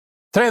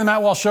Today on the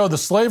Matt Walsh Show, the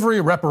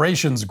slavery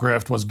reparations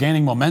grift was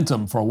gaining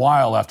momentum for a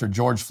while after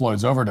George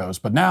Floyd's overdose,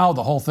 but now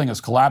the whole thing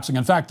is collapsing.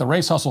 In fact, the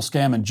race hustle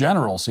scam in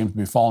general seems to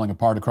be falling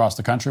apart across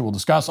the country. We'll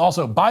discuss.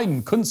 Also,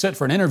 Biden couldn't sit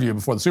for an interview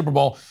before the Super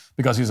Bowl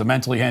because he's a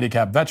mentally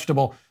handicapped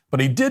vegetable, but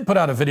he did put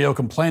out a video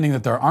complaining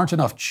that there aren't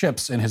enough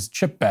chips in his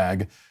chip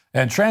bag.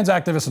 And trans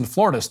activists in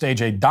Florida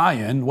stage a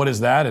die-in. What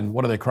is that, and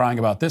what are they crying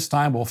about this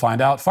time? We'll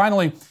find out.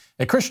 Finally,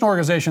 a Christian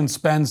organization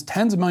spends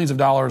tens of millions of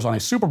dollars on a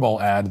Super Bowl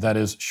ad that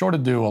is sure to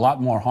do a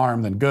lot more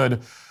harm than good.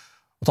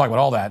 We'll talk about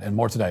all that and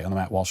more today on The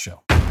Matt Walsh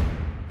Show.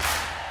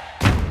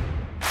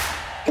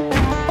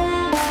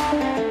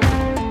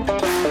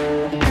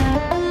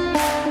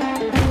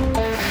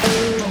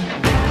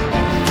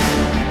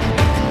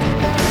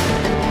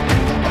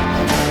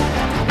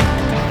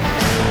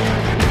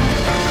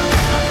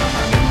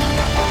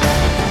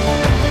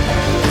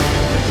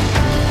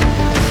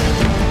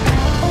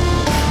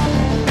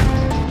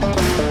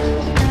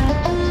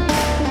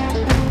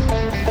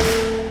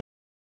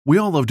 We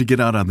all love to get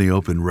out on the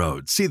open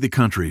road, see the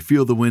country,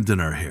 feel the wind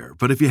in our hair.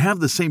 But if you have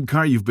the same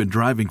car you've been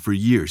driving for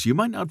years, you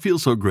might not feel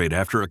so great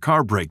after a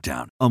car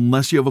breakdown,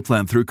 unless you have a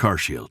plan through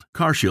CarShield.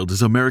 CarShield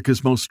is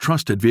America's most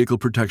trusted vehicle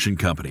protection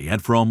company,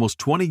 and for almost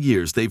 20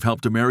 years, they've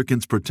helped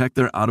Americans protect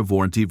their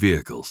out-of-warranty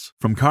vehicles.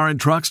 From car and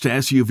trucks to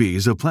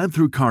SUVs, a plan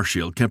through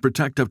CarShield can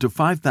protect up to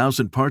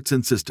 5,000 parts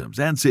and systems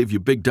and save you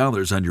big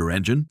dollars on your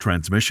engine,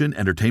 transmission,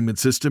 entertainment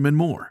system, and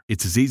more.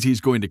 It's as easy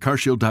as going to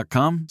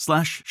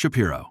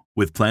carshield.com/Shapiro.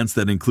 With plans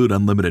that include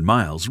unlimited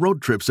miles,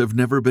 road trips have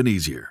never been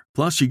easier.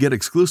 Plus, you get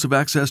exclusive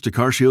access to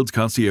CarShield's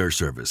concierge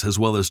service, as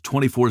well as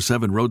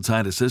 24/7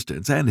 roadside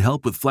assistance and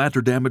help with flat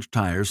or damaged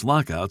tires,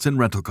 lockouts, and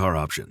rental car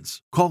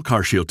options. Call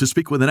CarShield to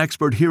speak with an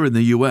expert here in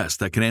the U.S.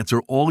 that can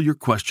answer all your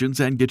questions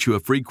and get you a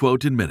free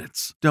quote in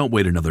minutes. Don't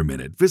wait another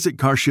minute. Visit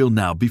CarShield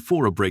now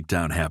before a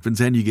breakdown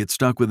happens and you get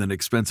stuck with an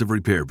expensive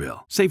repair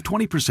bill. Save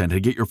 20%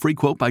 and get your free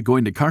quote by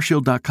going to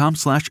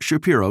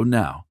carshield.com/Shapiro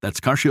now. That's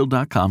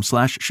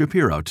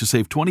carshield.com/Shapiro to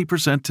save 20%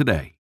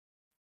 today.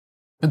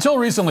 Until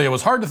recently, it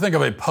was hard to think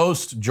of a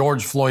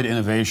post-George Floyd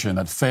innovation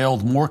that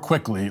failed more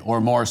quickly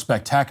or more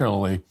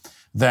spectacularly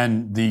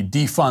than the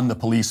defund the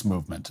police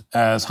movement.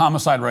 As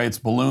homicide rates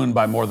ballooned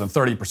by more than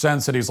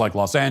 30%, cities like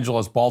Los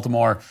Angeles,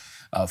 Baltimore,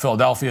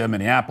 Philadelphia,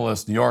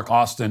 Minneapolis, New York,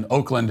 Austin,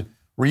 Oakland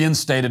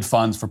reinstated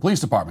funds for police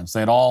departments.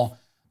 They had all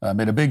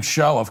made a big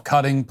show of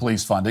cutting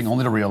police funding,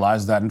 only to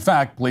realize that, in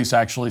fact, police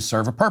actually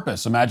serve a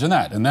purpose. Imagine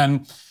that. And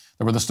then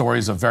there were the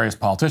stories of various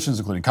politicians,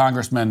 including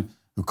congressmen,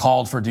 who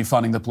called for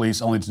defunding the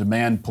police only to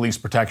demand police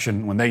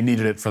protection when they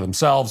needed it for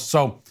themselves.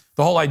 So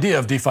the whole idea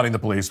of defunding the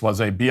police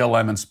was a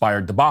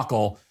BLM-inspired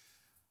debacle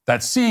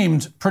that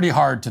seemed pretty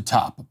hard to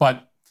top.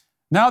 But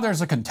now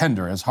there's a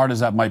contender, as hard as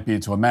that might be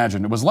to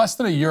imagine. It was less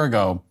than a year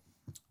ago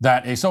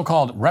that a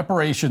so-called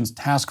Reparations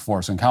task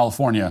force in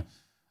California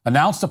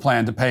announced a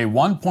plan to pay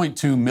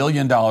 $1.2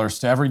 million to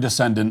every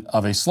descendant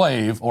of a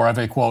slave or of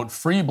a, quote,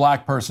 free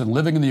black person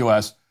living in the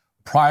U.S.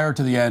 prior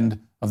to the end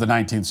of the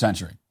 19th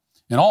century.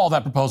 In all,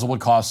 that proposal would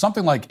cost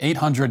something like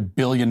 $800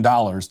 billion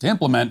to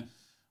implement,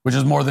 which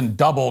is more than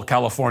double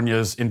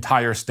California's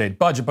entire state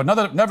budget. But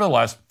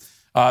nevertheless,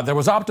 there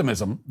was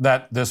optimism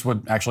that this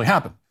would actually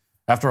happen.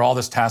 After all,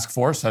 this task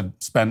force had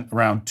spent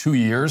around 2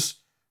 years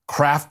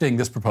crafting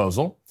this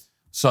proposal,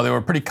 so they were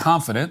pretty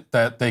confident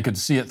that they could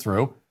see it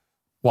through.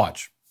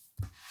 Watch.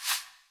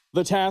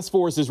 The task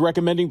force is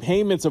recommending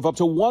payments of up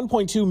to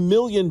 $1.2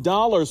 million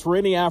for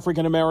any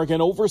African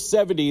American over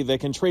 70 that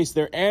can trace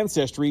their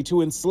ancestry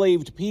to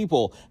enslaved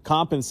people,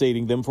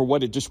 compensating them for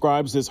what it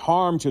describes as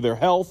harm to their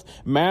health,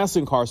 mass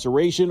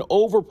incarceration,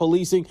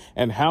 over-policing,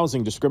 and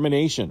housing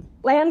discrimination.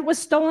 Land was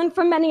stolen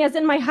from many, as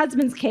in my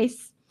husband's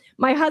case.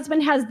 My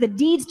husband has the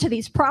deeds to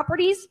these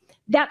properties.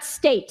 That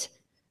state.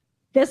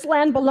 This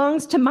land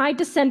belongs to my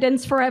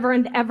descendants forever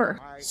and ever.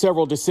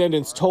 Several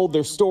descendants told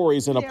their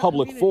stories in a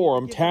public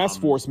forum.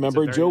 Task force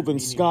member Jovan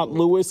Scott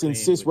Lewis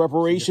insists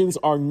reparations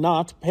are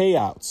not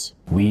payouts.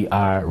 We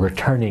are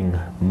returning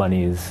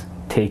monies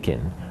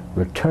taken,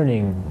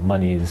 returning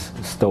monies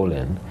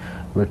stolen,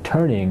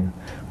 returning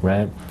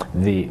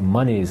the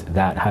monies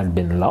that had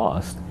been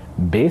lost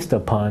based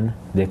upon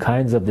the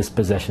kinds of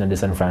dispossession and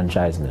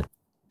disenfranchisement.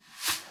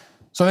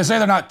 So they say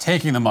they're not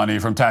taking the money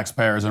from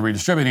taxpayers and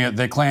redistributing it.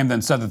 They claimed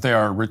and said that they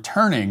are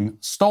returning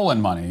stolen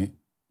money,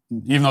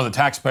 even though the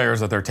taxpayers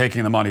that they're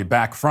taking the money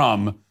back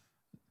from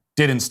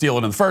didn't steal it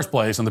in the first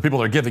place, and the people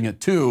they're giving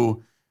it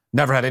to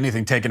never had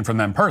anything taken from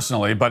them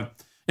personally. But,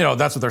 you know,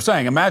 that's what they're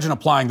saying. Imagine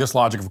applying this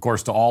logic, of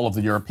course, to all of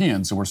the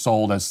Europeans who were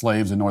sold as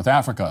slaves in North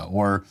Africa,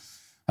 or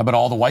how about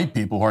all the white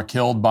people who are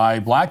killed by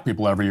black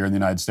people every year in the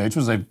United States,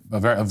 which is a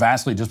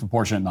vastly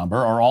disproportionate number.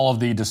 Are all of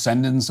the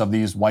descendants of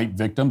these white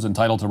victims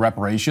entitled to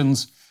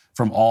reparations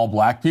from all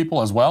black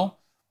people as well?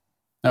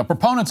 Now,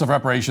 proponents of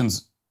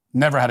reparations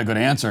never had a good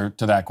answer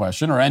to that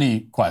question or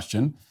any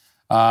question.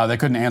 They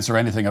couldn't answer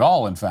anything at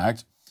all, in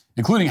fact,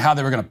 including how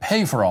they were going to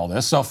pay for all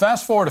this. So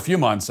fast forward a few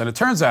months, and it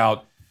turns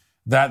out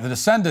that the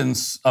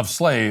descendants of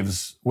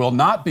slaves will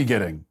not be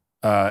getting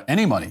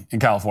any money in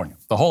California.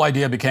 The whole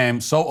idea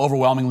became so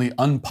overwhelmingly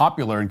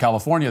unpopular in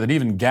California that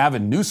even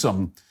Gavin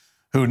Newsom,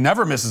 who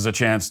never misses a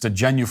chance to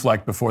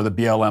genuflect before the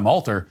BLM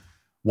altar,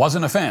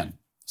 wasn't a fan.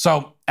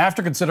 So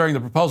after considering the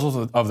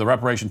proposals of the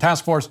Reparation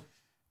Task Force,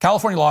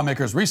 California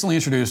lawmakers recently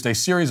introduced a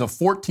series of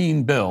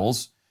 14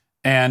 bills,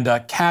 and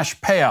cash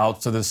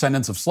payouts to the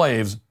descendants of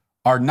slaves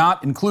are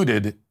not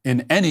included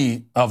in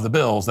any of the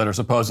bills that are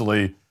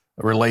supposedly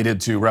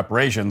related to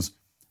reparations.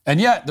 And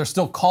yet they're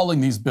still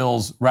calling these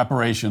bills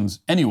reparations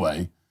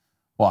anyway.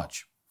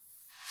 Watch.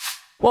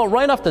 Well,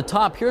 right off the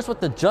top, here's what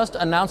the just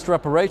announced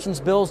reparations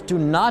bills do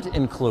not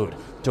include: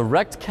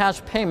 direct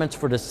cash payments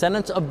for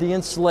descendants of the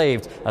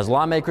enslaved, as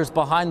lawmakers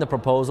behind the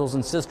proposals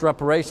insist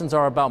reparations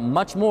are about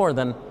much more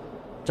than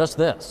just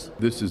this.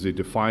 This is a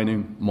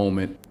defining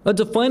moment. A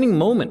defining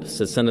moment,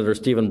 says Senator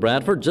Stephen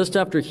Bradford, just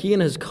after he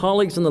and his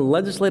colleagues in the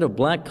Legislative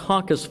Black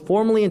Caucus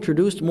formally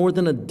introduced more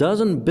than a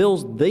dozen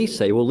bills they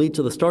say will lead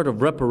to the start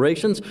of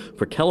reparations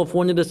for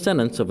California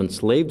descendants of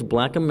enslaved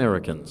Black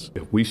Americans.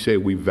 If we say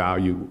we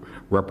value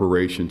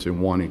reparations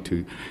and wanting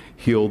to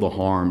heal the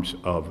harms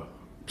of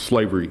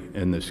slavery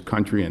in this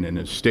country and in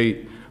this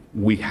state,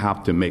 we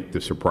have to make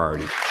this a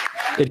priority.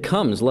 It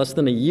comes less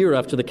than a year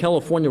after the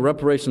California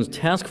Reparations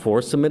Task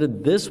Force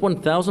submitted this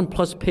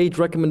 1,000-plus page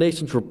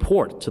recommendations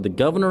report to the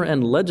governor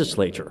and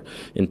legislature.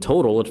 In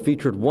total, it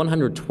featured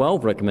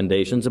 112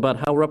 recommendations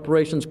about how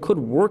reparations could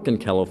work in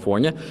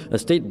California, a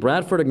state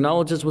Bradford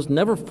acknowledges was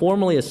never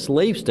formally a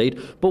slave state,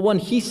 but one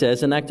he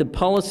says enacted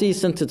policies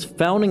since its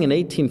founding in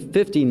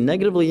 1850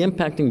 negatively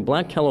impacting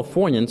Black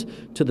Californians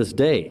to this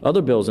day.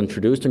 Other bills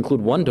introduced include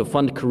one to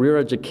fund career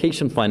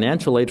education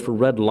financial aid for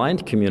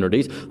red-lined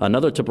communities,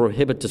 another to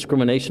prohibit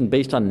discrimination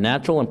based on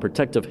natural and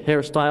protective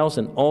hairstyles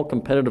in all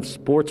competitive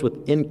sports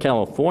within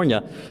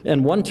California,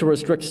 and one to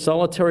restrict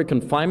solitary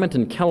confinement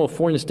in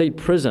California state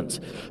prisons.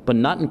 But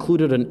not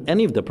included in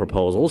any of the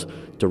proposals,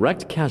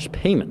 direct cash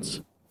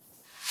payments.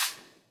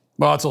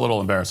 Well, it's a little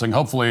embarrassing.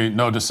 Hopefully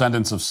no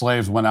descendants of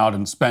slaves went out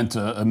and spent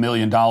 $1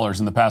 million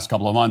in the past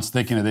couple of months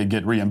thinking that they'd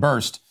get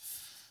reimbursed.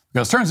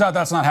 Because it turns out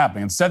that's not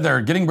happening. Instead,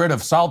 they're getting rid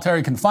of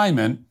solitary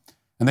confinement,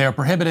 and they are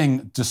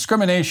prohibiting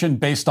discrimination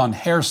based on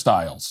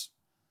hairstyles.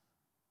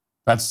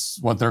 That's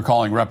what they're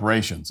calling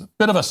reparations. A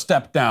bit of a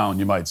step down,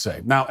 you might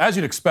say. Now, as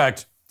you'd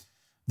expect,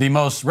 the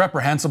most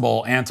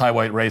reprehensible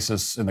anti-white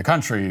racists in the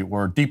country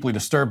were deeply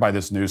disturbed by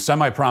this news.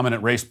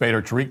 Semi-prominent race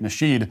baiter Tariq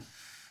Nasheed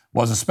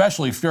was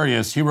especially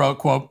furious. He wrote,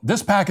 quote,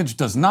 "This package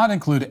does not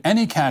include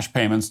any cash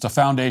payments to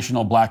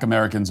foundational Black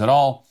Americans at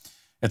all.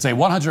 It's a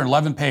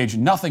 111-page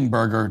nothing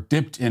burger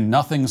dipped in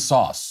nothing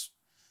sauce."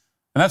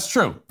 And that's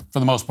true for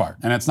the most part.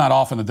 And it's not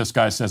often that this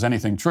guy says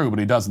anything true, but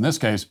he does in this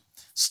case.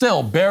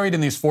 Still, buried in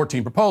these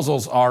 14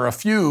 proposals are a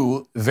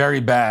few very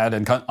bad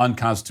and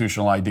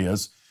unconstitutional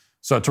ideas.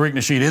 So Tariq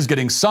Nasheed is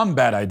getting some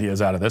bad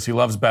ideas out of this. He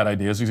loves bad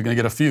ideas. He's going to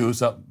get a few,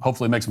 so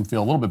hopefully it makes him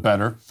feel a little bit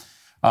better.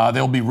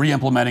 They'll be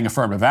re-implementing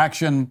affirmative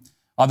action,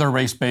 other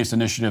race-based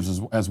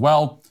initiatives as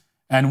well.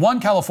 And one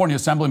California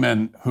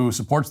assemblyman who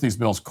supports these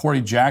bills,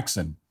 Corey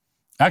Jackson,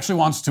 actually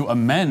wants to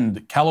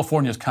amend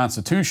California's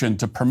constitution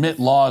to permit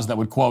laws that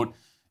would, quote,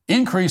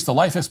 increase the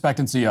life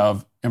expectancy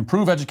of,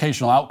 improve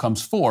educational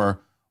outcomes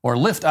for, or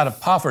lift out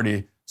of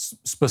poverty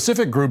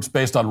specific groups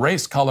based on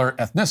race, color,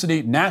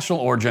 ethnicity, national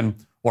origin,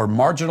 or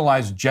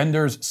marginalized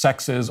genders,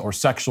 sexes, or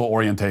sexual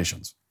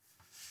orientations.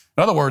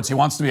 In other words, he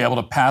wants to be able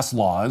to pass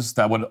laws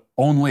that would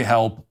only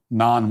help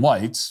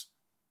non-whites,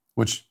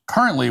 which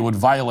currently would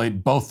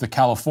violate both the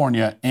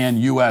California and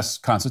U.S.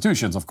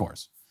 constitutions, of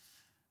course.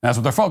 And that's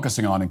what they're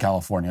focusing on in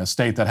California, a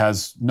state that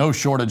has no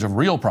shortage of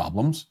real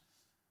problems,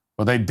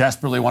 but they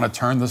desperately want to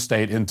turn the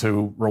state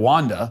into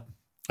Rwanda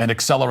and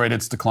accelerate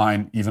its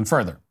decline even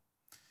further.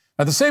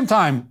 At the same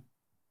time,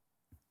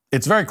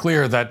 it's very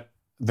clear that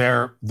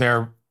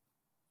they're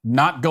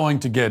not going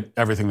to get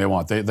everything they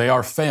want. They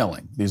are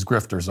failing, these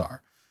grifters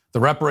are. The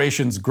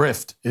reparations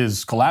grift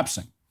is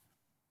collapsing. And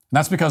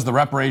that's because the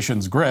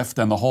reparations grift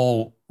and the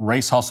whole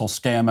race hustle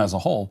scam as a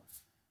whole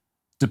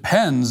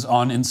depends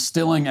on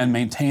instilling and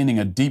maintaining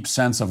a deep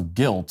sense of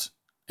guilt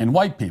in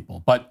white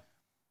people. But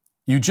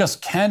you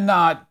just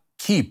cannot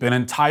keep an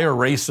entire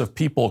race of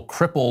people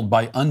crippled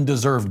by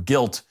undeserved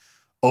guilt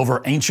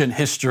over ancient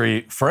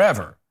history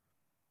forever.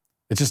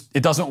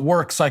 It doesn't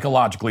work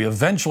psychologically.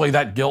 Eventually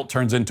that guilt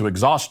turns into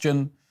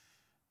exhaustion,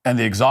 and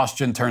the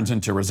exhaustion turns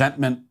into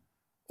resentment,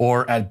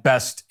 or at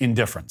best,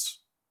 indifference.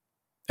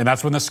 And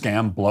that's when the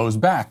scam blows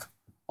back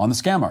on the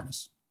scam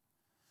artists.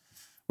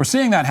 We're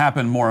seeing that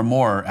happen more and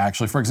more,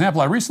 actually. For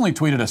example, I recently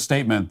tweeted a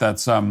statement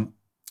that's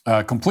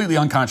completely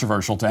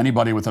uncontroversial to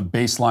anybody with a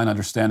baseline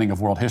understanding of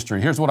world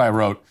history. Here's what I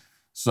wrote.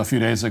 So a few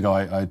days ago,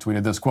 I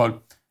tweeted this,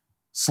 quote,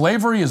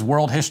 "Slavery is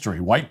world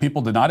history. White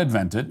people did not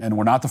invent it and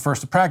were not the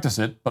first to practice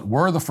it, but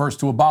were the first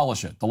to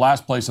abolish it. The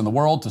last place in the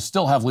world to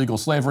still have legal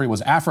slavery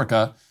was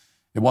Africa.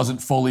 It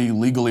wasn't fully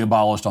legally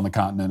abolished on the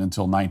continent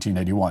until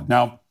 1981.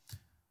 Now,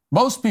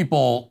 most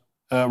people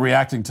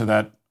reacting to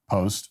that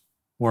post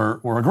were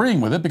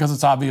agreeing with it because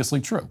it's obviously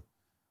true.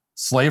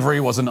 Slavery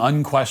was an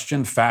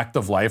unquestioned fact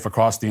of life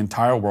across the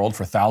entire world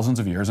for thousands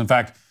of years. In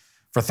fact,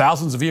 For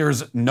thousands of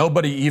years,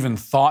 nobody even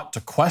thought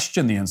to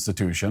question the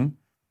institution.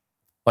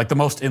 Like the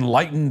most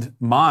enlightened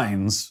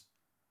minds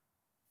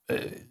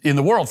in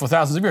the world for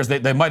thousands of years,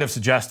 they might have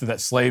suggested that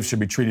slaves should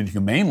be treated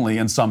humanely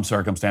in some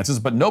circumstances,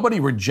 but nobody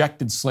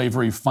rejected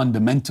slavery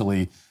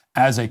fundamentally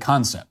as a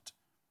concept.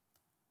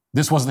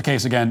 This was the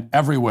case, again,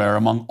 everywhere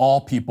among all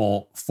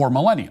people for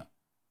millennia.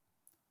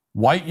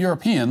 White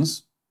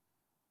Europeans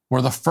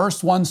were the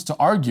first ones to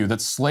argue that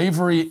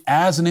slavery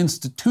as an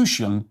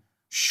institution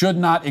should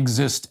not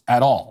exist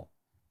at all,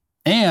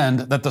 and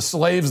that the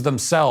slaves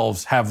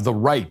themselves have the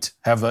right,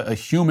 have a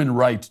human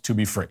right to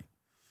be free.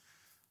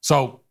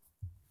 So,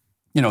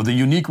 the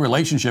unique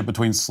relationship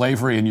between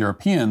slavery and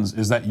Europeans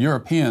is that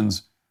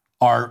Europeans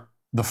are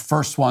the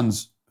first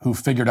ones who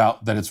figured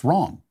out that it's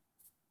wrong.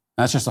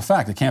 That's just a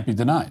fact. It can't be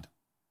denied.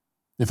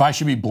 If I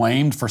should be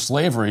blamed for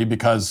slavery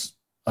because,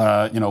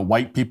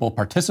 white people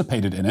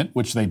participated in it,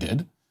 which they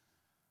did,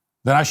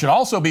 then I should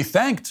also be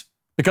thanked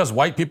because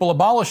white people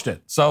abolished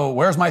it. So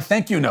where's my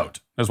thank you note,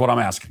 is what I'm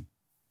asking.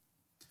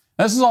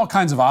 This is all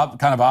kind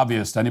of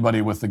obvious to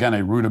anybody with, again,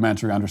 a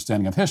rudimentary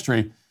understanding of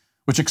history,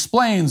 which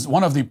explains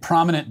one of the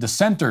prominent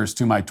dissenters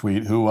to my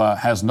tweet who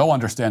has no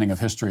understanding of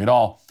history at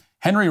all.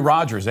 Henry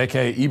Rogers,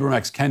 a.k.a. Ibram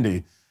X.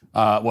 Kendi,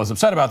 was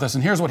upset about this,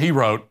 and here's what he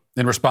wrote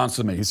in response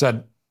to me. He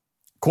said,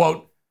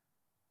 quote,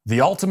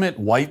 "The ultimate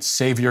white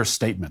savior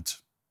statement."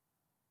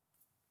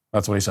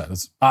 That's what he said.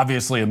 It's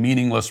obviously a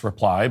meaningless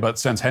reply, but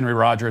since Henry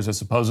Rogers is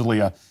supposedly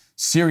a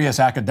serious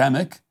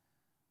academic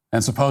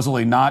and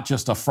supposedly not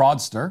just a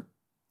fraudster,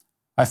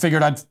 I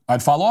figured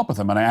I'd follow up with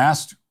him, and I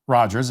asked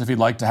Rogers if he'd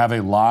like to have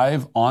a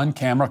live,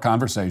 on-camera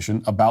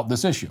conversation about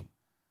this issue.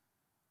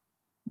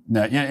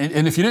 Now,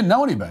 and if you didn't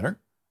know any better,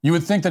 you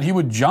would think that he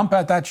would jump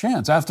at that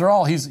chance. After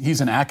all,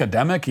 he's an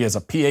academic. He has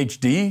a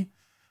PhD.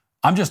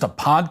 I'm just a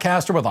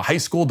podcaster with a high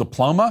school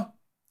diploma.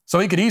 So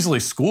he could easily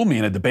school me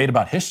in a debate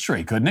about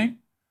history, couldn't he?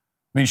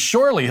 I mean,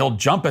 surely he'll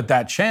jump at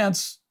that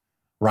chance,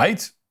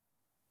 right?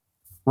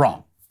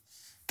 Wrong.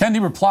 Kendi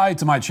replied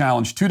to my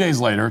challenge 2 days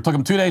later. It took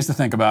him 2 days to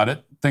think about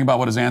it, think about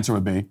what his answer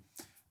would be.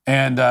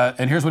 And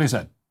here's what he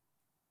said.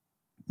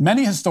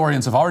 "Many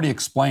historians have already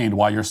explained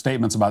why your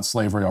statements about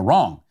slavery are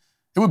wrong.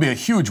 It would be a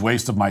huge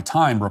waste of my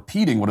time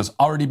repeating what has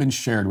already been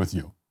shared with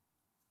you."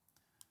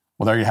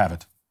 Well, there you have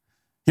it.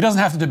 He doesn't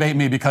have to debate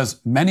me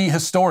because many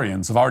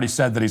historians have already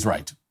said that he's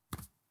right.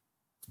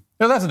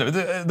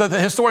 The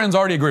historians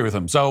already agree with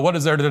him. So what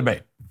is there to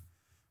debate?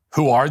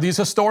 Who are these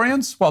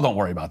historians? Well, don't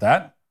worry about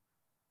that.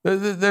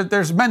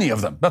 There's many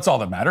of them. That's all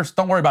that matters.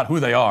 Don't worry about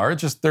who they are.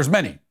 It's just there's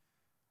many.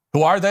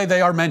 Who are they?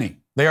 They are many.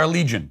 They are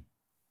legion.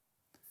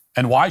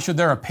 And why should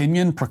their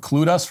opinion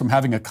preclude us from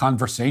having a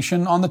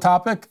conversation on the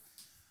topic?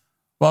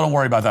 Well, don't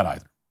worry about that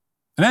either.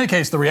 In any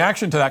case, the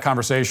reaction to that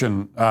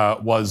conversation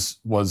was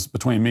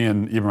between me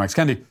and Ibram X.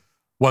 Kendi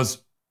was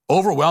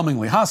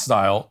overwhelmingly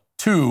hostile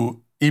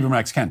to Ibram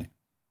X. Kendi.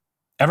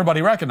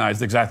 Everybody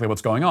recognized exactly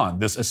what's going on.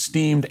 This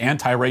esteemed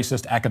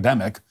anti-racist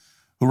academic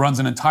who runs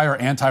an entire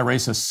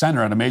anti-racist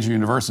center at a major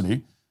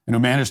university and who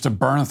managed to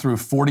burn through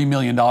 $40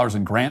 million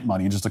in grant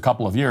money in just a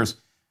couple of years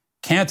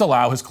can't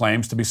allow his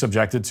claims to be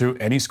subjected to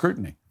any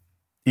scrutiny,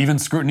 even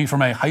scrutiny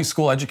from a high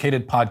school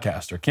educated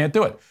podcaster. Can't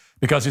do it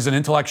because he's an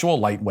intellectual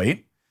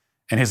lightweight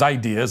and his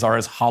ideas are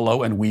as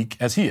hollow and weak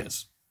as he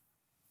is.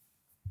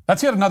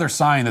 That's yet another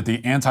sign that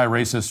the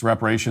anti-racist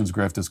reparations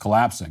grift is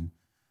collapsing.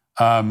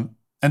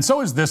 And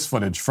so is this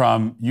footage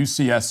from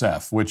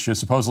UCSF, which is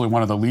supposedly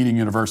one of the leading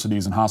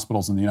universities and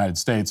hospitals in the United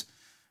States.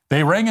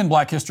 They rang in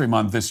Black History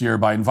Month this year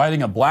by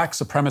inviting a black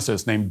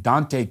supremacist named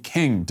Dante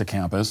King to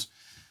campus.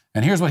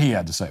 And here's what he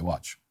had to say.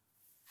 Watch.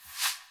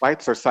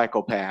 Whites are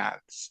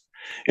psychopaths,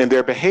 and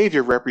their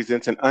behavior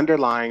represents an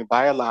underlying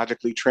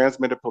biologically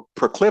transmitted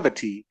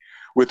proclivity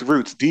with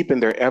roots deep in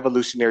their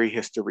evolutionary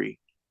history.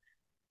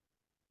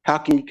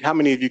 How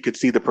many of you could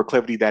see the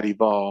proclivity that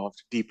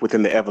evolved deep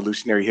within the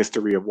evolutionary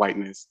history of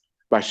whiteness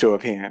by show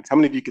of hands? How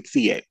many of you could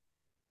see it?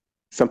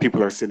 Some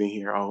people are sitting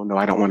here, oh no,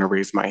 I don't want to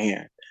raise my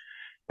hand.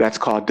 That's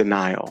called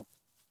denial.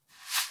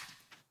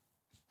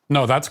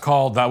 No, that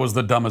was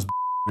the dumbest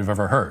we've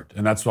ever heard.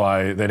 And that's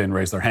why they didn't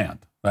raise their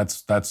hand.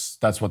 That's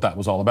what that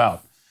was all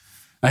about.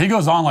 Now, he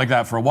goes on like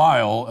that for a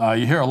while.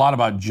 You hear a lot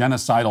about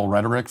genocidal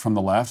rhetoric from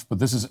the left, but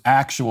this is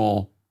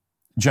actual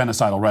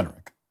genocidal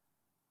rhetoric.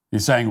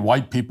 He's saying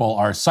white people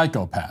are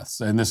psychopaths,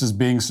 and this is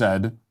being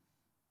said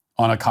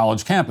on a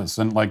college campus.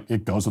 And like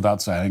it goes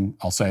without saying,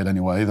 I'll say it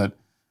anyway, that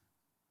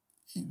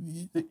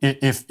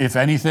if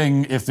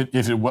anything, if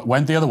it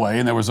went the other way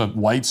and there was a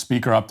white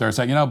speaker up there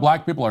saying,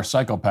 black people are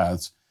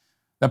psychopaths,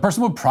 that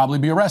person would probably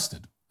be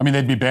arrested. I mean,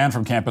 they'd be banned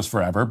from campus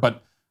forever,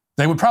 but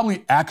they would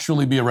probably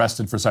actually be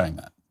arrested for saying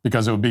that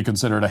because it would be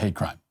considered a hate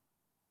crime.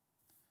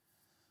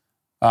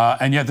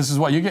 And yet this is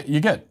what you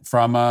get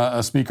from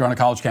a speaker on a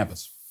college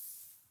campus.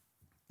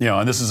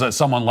 And this is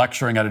someone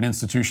lecturing at an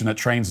institution that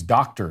trains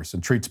doctors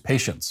and treats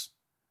patients.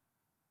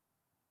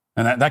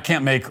 And that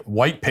can't make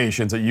white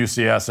patients at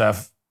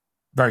UCSF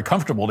very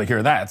comfortable to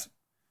hear that.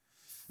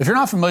 If you're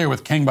not familiar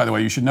with King, by the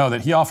way, you should know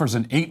that he offers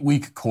an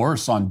 8-week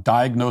course on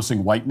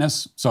diagnosing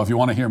whiteness. So if you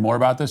want to hear more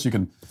about this, you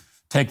can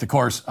take the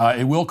course.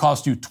 It will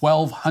cost you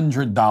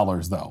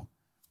 $1,200, though.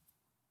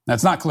 Now,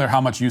 it's not clear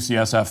how much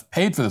UCSF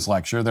paid for this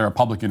lecture. They're a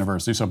public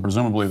university, so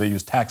presumably they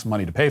used tax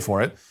money to pay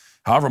for it,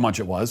 however much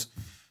it was.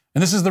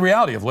 And this is the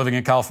reality of living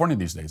in California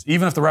these days.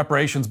 Even if the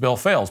reparations bill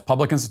fails,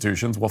 public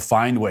institutions will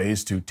find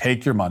ways to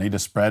take your money to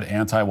spread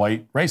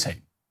anti-white race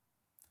hate.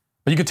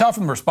 But you could tell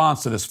from the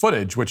response to this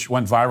footage, which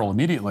went viral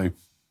immediately,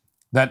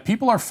 that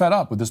people are fed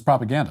up with this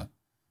propaganda.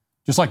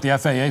 Just like the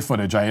FAA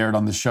footage I aired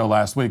on this show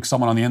last week,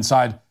 someone on the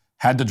inside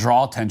had to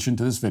draw attention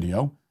to this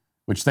video,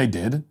 which they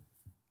did.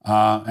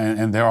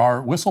 And there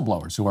are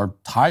whistleblowers who are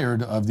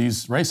tired of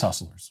these race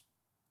hustlers.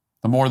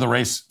 The more the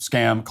race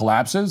scam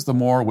collapses, the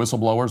more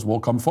whistleblowers will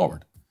come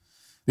forward.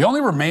 The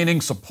only remaining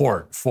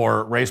support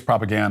for race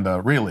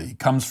propaganda really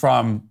comes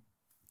from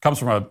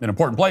an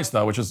important place,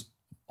 though, which is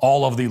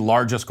all of the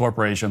largest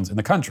corporations in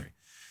the country.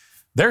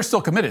 They're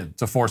still committed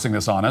to forcing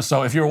this on us.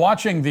 So if you're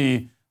watching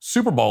the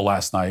Super Bowl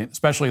last night,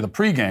 especially the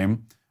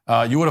pregame,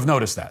 you would have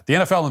noticed that. The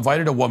NFL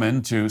invited a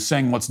woman to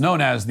sing what's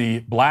known as the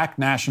Black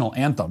National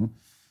Anthem,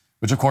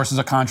 which of course is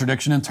a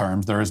contradiction in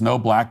terms. There is no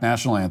Black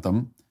National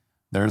Anthem.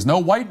 There is no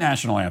White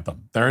National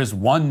Anthem. There is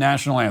one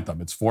national anthem.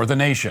 It's for the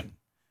nation.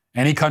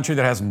 Any country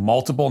that has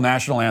multiple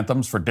national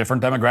anthems for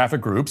different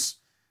demographic groups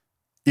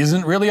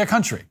isn't really a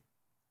country.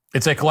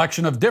 It's a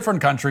collection of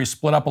different countries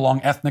split up along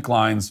ethnic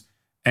lines,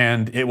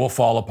 and it will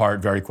fall apart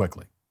very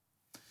quickly.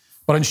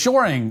 But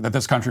ensuring that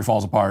this country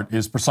falls apart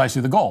is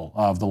precisely the goal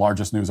of the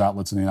largest news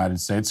outlets in the United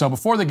States. So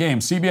before the game,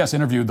 CBS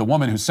interviewed the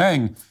woman who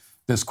sang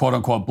this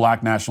quote-unquote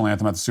Black National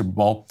Anthem at the Super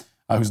Bowl,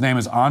 whose name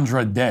is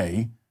Andra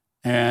Day,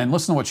 and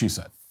listen to what she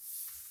said.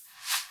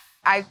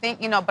 I think,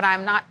 but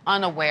I'm not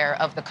unaware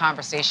of the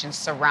conversation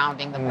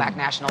surrounding the Black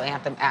National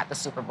Anthem at the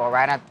Super Bowl,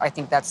 right? I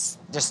think that's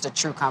just a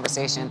true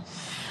conversation.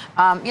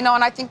 And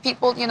I think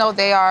people,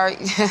 they are,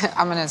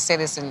 I'm going to say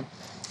this in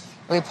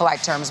really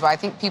polite terms, but I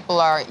think people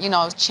are,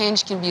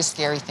 change can be a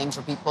scary thing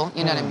for people,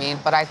 you know what I mean?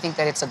 But I think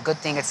that it's a good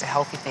thing, it's a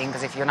healthy thing,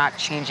 because if you're not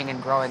changing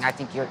and growing, I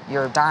think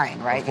you're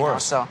dying, right? Of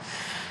course.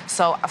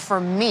 So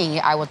for me,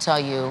 I will tell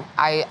you,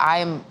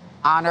 I'm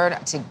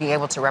honored to be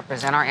able to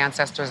represent our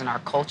ancestors and our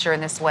culture in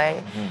this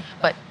way.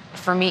 But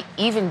for me,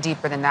 even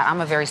deeper than that,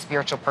 I'm a very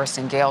spiritual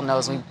person. Gail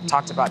knows, we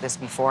talked about this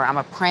before. I'm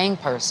a praying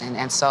person.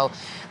 And so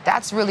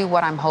that's really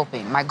what I'm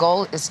hoping. My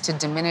goal is to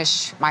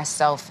diminish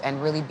myself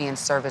and really be in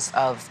service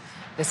of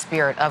the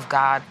Spirit of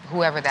God,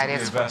 whoever that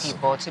is for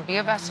people, to be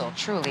a vessel,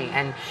 truly.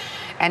 And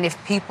if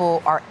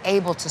people are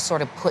able to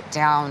sort of put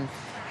down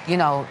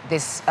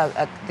this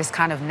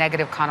kind of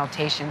negative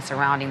connotation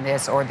surrounding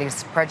this, or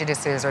these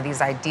prejudices or these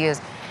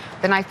ideas,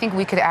 then I think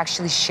we could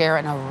actually share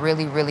in a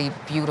really, really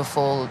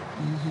beautiful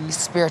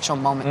spiritual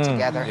moment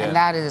together. Yeah. And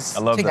that is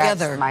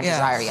together. My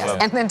desire, yes.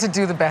 And then to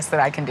do the best that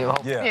I can do.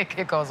 Hopefully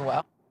it goes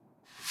well.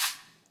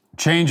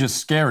 Change is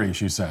scary,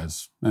 she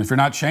says. And if you're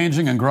not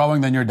changing and growing,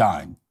 then you're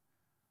dying.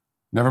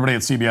 And everybody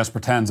at CBS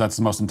pretends that's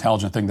the most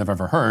intelligent thing they've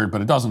ever heard,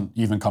 but it doesn't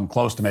even come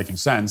close to making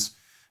sense.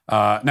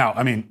 Now,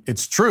 I mean,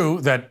 it's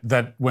true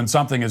that when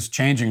something is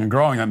changing and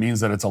growing, that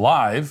means that it's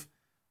alive.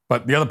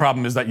 But the other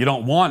problem is that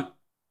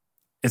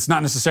it's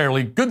not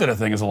necessarily good that a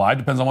thing is alive,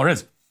 depends on what it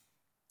is.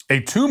 A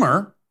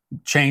tumor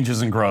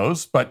changes and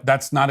grows, but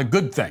that's not a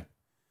good thing.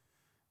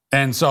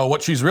 And so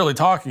what she's really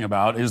talking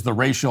about is the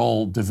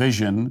racial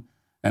division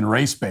and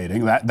race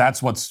baiting.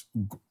 That's what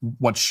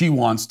she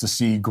wants to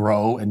see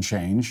grow and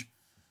change,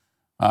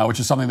 which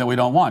is something that we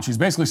don't want. She's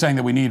basically saying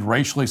that we need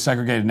racially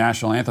segregated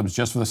national anthems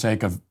just for the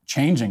sake of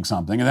changing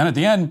something. And then at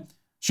the end,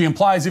 she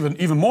implies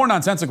even more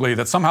nonsensically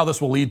that somehow this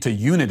will lead to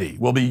unity.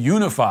 We'll be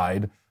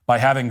unified by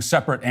having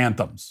separate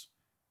anthems.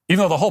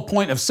 Even though the whole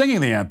point of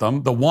singing the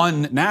anthem, the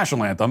one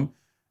national anthem,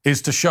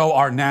 is to show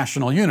our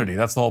national unity.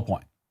 That's the whole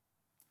point.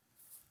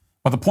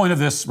 But the point of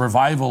this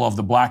revival of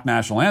the Black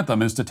National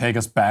Anthem is to take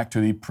us back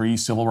to the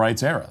pre-civil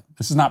rights era.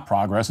 This is not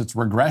progress, it's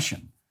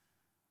regression.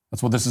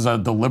 That's what this is a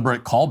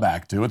deliberate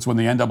callback to. It's when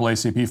the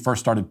NAACP first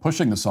started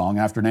pushing the song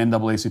after an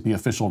NAACP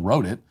official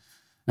wrote it.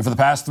 And for the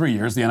past 3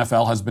 years, the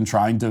NFL has been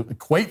trying to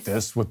equate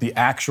this with the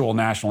actual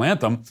national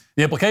anthem.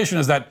 The implication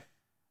is that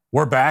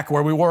we're back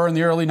where we were in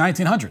the early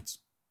 1900s.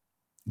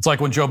 It's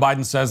like when Joe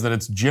Biden says that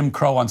it's Jim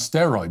Crow on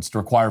steroids to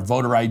require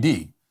voter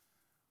ID.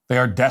 They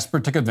are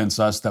desperate to convince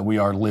us that we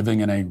are living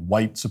in a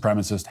white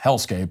supremacist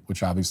hellscape,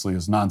 which obviously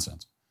is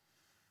nonsense.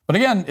 But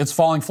again, it's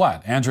falling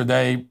flat. Andra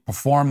Day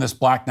performed this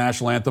Black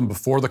National Anthem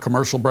before the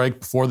commercial break,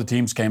 before the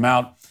teams came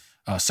out,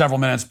 several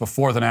minutes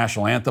before the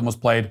national anthem was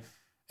played.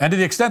 And to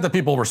the extent that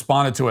people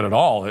responded to it at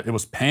all, it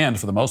was panned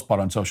for the most part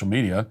on social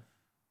media.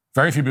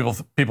 Very few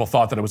people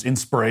thought that it was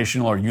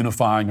inspirational or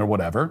unifying or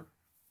whatever.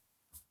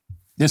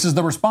 This is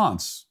the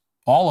response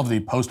all of the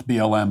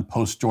post-BLM,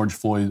 post-George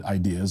Floyd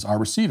ideas are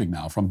receiving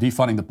now, from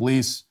defunding the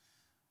police,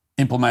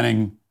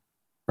 implementing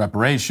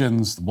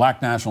reparations, the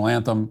Black National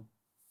Anthem.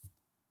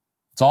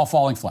 It's all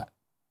falling flat.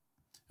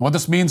 And what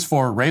this means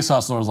for race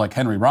hustlers like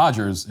Henry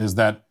Rogers is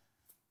that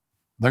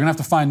they're going to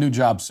have to find new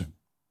jobs soon.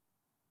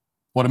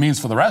 What it means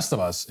for the rest of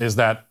us is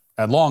that,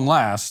 at long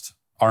last,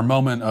 our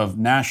moment of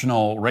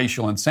national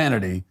racial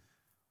insanity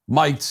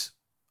might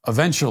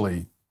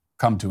eventually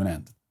come to an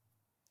end.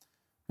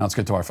 Now let's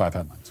get to our 5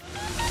 headlines.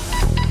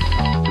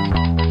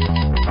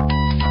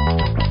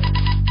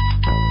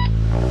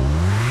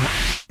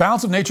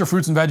 Balance of Nature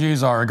fruits and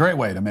veggies are a great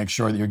way to make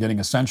sure that you're getting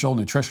essential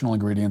nutritional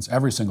ingredients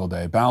every single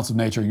day. Balance of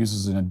Nature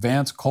uses an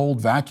advanced cold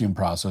vacuum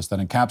process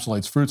that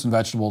encapsulates fruits and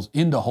vegetables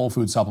into whole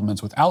food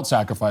supplements without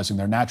sacrificing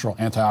their natural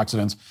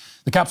antioxidants.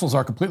 The capsules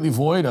are completely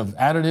void of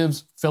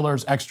additives,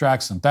 fillers,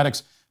 extracts,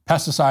 synthetics,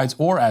 pesticides,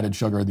 or added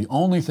sugar. The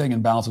only thing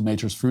in Balance of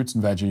Nature's fruits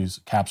and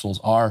veggies capsules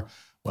are,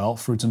 well,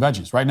 fruits and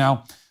veggies. Right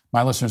now,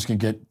 my listeners can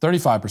get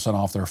 35%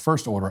 off their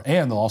first order,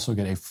 and they'll also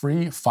get a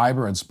free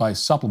fiber and spice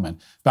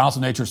supplement. Balance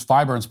of Nature's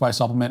fiber and spice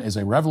supplement is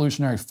a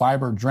revolutionary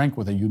fiber drink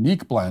with a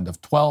unique blend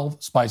of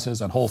 12 spices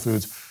and whole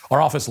foods.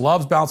 Our office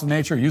loves Balance of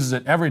Nature, uses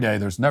it every day.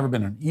 There's never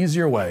been an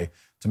easier way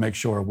to make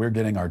sure we're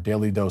getting our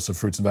daily dose of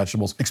fruits and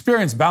vegetables.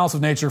 Experience Balance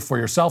of Nature for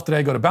yourself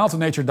today. Go to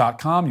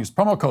balanceofnature.com. Use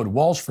promo code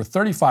Walsh for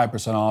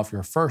 35% off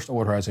your first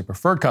order as a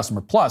preferred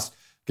customer. Plus,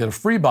 get a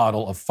free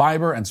bottle of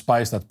fiber and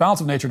spice. That's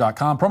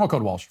balanceofnature.com. Promo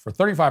code Walsh for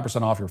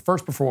 35% off your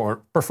first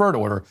preferred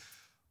order,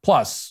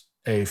 plus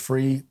a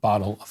free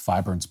bottle of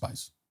fiber and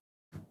spice.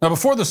 Now,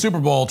 before the Super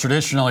Bowl,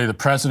 traditionally the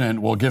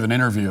president will give an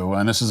interview,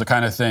 and this is the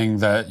kind of thing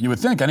that you would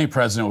think any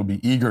president would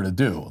be eager to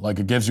do. Like,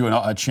 it gives you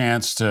a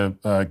chance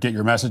to get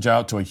your message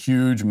out to a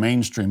huge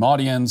mainstream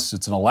audience.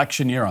 It's an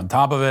election year on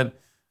top of it.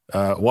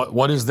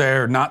 What is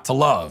there not to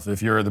love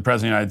if you're the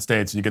president of the United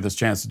States and you get this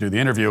chance to do the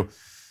interview?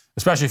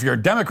 Especially if you're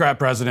a Democrat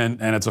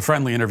president and it's a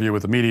friendly interview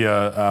with a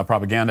media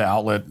propaganda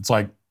outlet. It's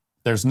like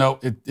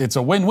it's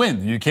a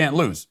win-win. You can't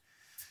lose.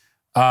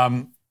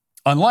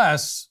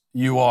 Unless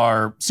you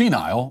are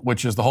senile,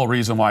 which is the whole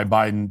reason why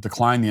Biden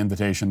declined the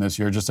invitation this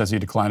year, just as he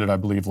declined it, I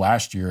believe,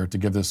 last year to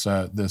give this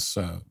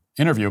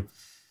interview,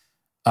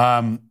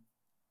 and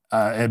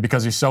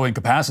because he's so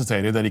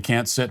incapacitated that he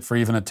can't sit for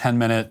even a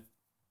 10-minute,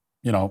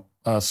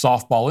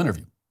 softball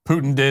interview.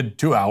 Putin did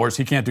 2 hours.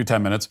 He can't do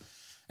 10 minutes.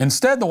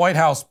 Instead, the White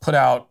House put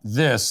out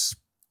this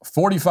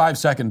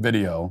 45-second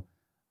video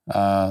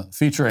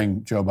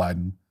featuring Joe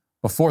Biden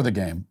before the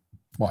game.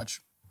 Watch.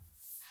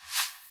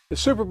 The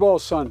Super Bowl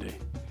Sunday.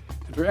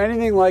 If you're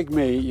anything like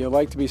me, you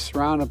like to be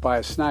surrounded by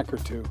a snack or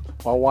two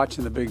while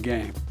watching the big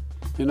game.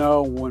 You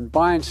know, when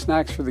buying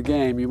snacks for the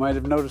game, you might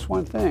have noticed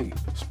one thing.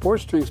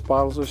 Sports drinks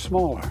bottles are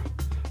smaller.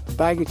 A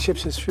bag of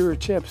chips has fewer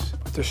chips,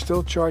 but they're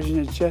still charging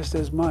you just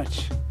as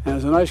much. And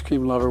as an ice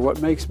cream lover,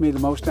 what makes me the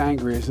most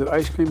angry is that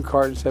ice cream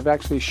cartons have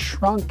actually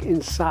shrunk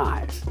in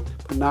size,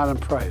 but not in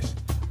price.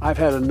 I've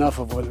had enough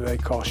of what they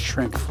call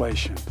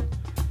shrinkflation.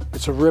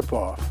 It's a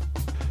ripoff.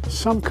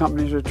 Some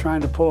companies are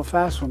trying to pull a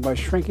fast one by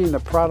shrinking the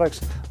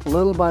products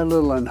little by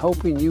little and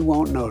hoping you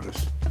won't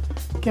notice.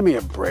 Give me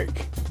a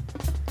break.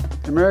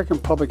 The American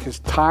public is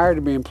tired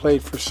of being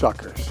played for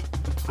suckers.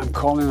 I'm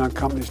calling on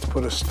companies to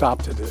put a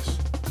stop to this.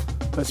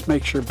 Let's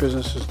make sure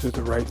businesses do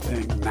the right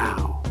thing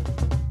now.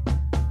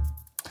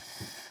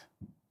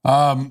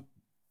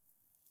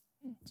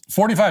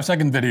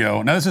 45-second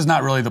video. Now, this is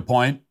not really the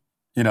point.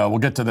 We'll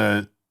get to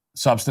the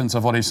substance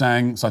of what he's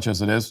saying, such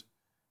as it is.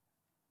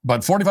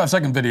 But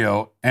 45-second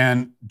video,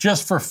 and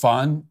just for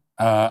fun,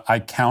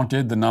 I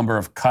counted the number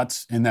of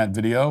cuts in that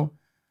video,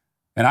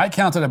 and I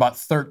counted about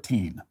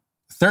 13.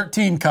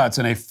 13 cuts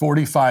in a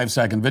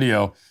 45-second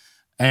video.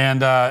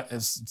 And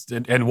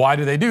why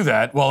do they do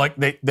that? Well,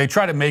 they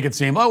try to make it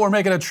seem, we're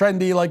making a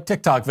trendy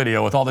TikTok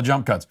video with all the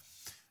jump cuts.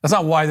 That's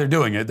not why they're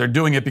doing it. They're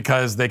doing it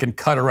because they can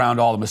cut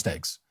around all the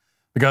mistakes.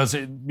 Because,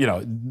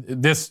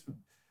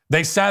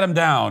 they sat him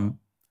down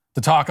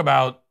to talk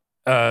about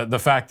the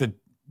fact that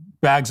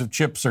bags of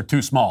chips are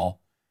too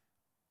small.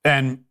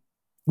 And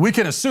we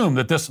can assume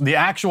that the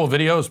actual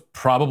video is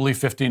probably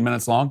 15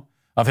 minutes long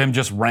of him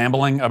just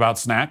rambling about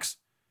snacks.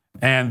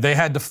 And they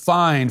had to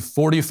find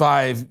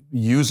 45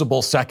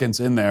 usable seconds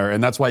in there.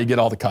 And that's why you get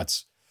all the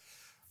cuts.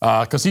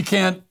 Because he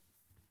can't.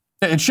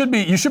 You should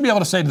be able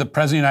to say to the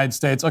President of the United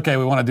States, okay,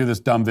 we want to do this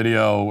dumb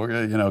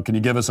video. Can you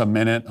give us a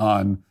minute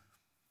on,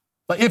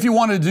 if you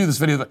wanted to do this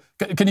video,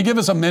 can you give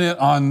us a minute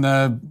on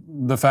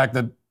the fact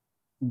that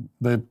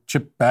the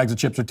bags of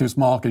chips are too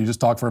small? Can you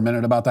just talk for a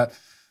minute about that?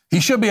 He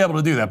should be able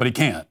to do that, but he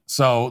can't.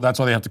 So that's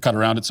why they have to cut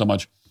around it so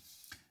much.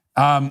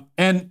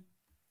 And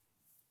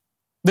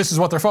this is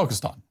what they're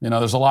focused on.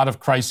 There's a lot of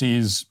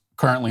crises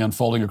currently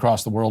unfolding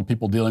across the world,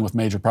 people dealing with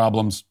major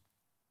problems.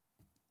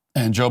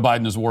 And Joe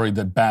Biden is worried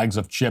that bags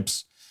of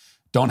chips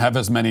don't have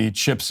as many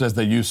chips as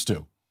they used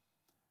to.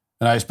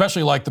 And I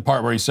especially like the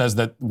part where he says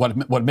that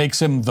what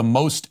makes him the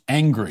most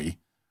angry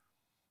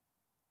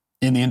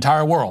in the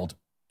entire world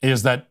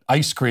is that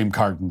ice cream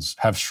cartons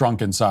have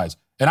shrunk in size.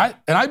 And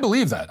I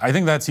believe that. I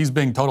think he's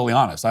being totally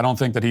honest. I don't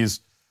think that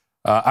he's,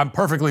 I'm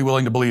perfectly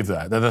willing to believe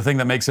that. The thing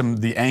that makes him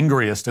the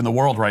angriest in the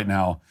world right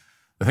now,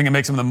 the thing that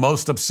makes him the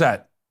most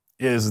upset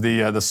is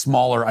the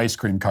smaller ice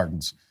cream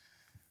cartons.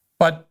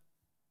 But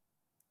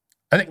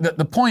I think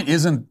the point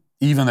isn't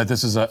even that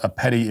this is a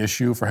petty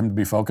issue for him to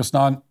be focused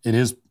on. It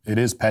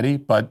is petty,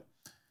 but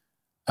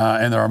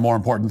and there are more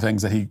important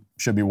things that he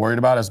should be worried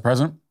about as the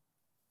president.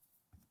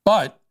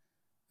 But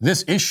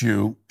this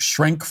issue,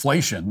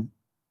 shrinkflation,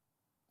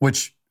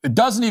 which It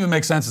doesn't even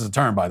make sense as a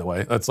term, by the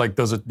way. That's like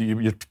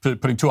you're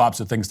putting two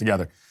opposite things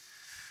together.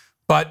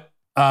 But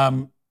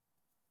it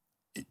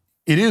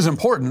is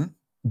important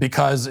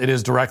because it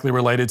is directly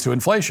related to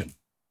inflation.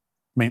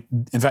 I mean,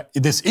 in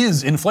fact, this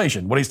is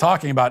inflation. What he's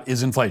talking about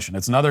is inflation.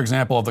 It's another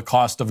example of the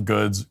cost of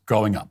goods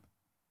going up.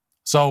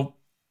 So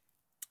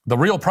the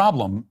real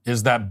problem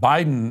is that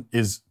Biden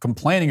is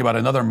complaining about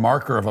another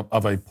marker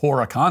of a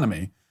poor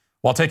economy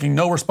while taking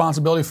no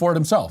responsibility for it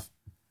himself.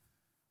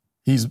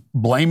 He's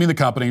blaming the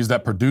companies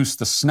that produce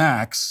the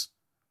snacks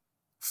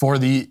for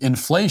the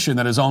inflation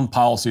that his own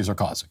policies are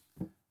causing.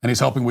 And he's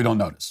hoping we don't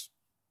notice.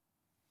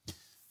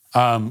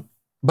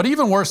 But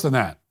even worse than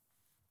that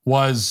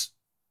was,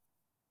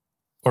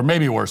 or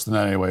maybe worse than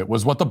that anyway,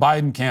 was what the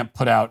Biden camp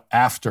put out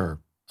after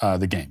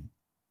the game.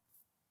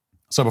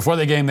 So before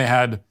the game, they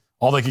had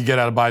all they could get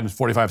out of Biden was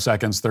 45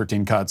 seconds,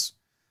 13 cuts.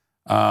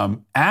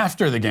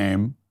 After the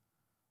game,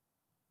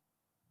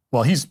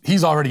 well,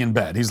 he's already in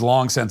bed. He's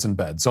long since in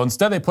bed. So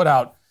instead they put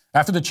out,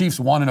 after the Chiefs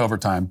won in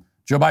overtime,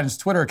 Joe Biden's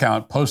Twitter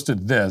account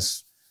posted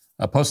this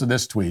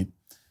tweet.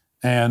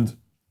 And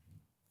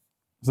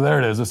so there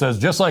it is. It says,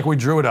 just like we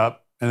drew it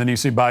up. And then you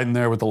see Biden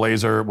there with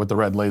the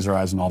red laser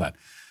eyes and all that.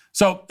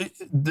 So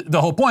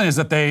the whole point is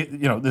that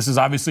this is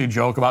obviously a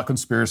joke about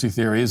conspiracy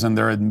theories, and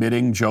they're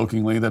admitting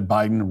jokingly that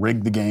Biden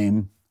rigged the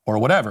game or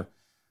whatever.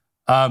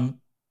 The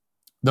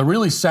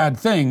really sad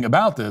thing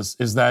about this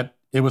is that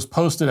it was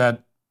posted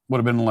at would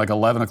have been like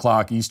 11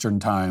 o'clock Eastern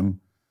time.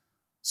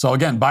 So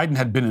again, Biden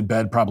had been in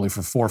bed probably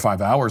for 4 or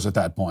 5 hours at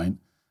that point.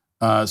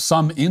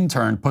 Some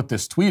intern put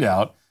this tweet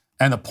out,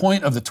 and the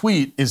point of the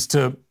tweet is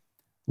to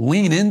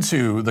lean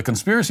into the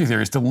conspiracy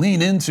theories, to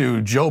lean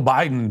into Joe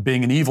Biden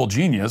being an evil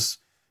genius.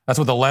 That's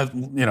what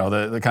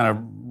the kind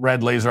of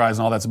red laser eyes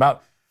and all that's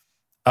about.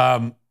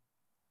 And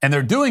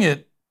they're doing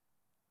it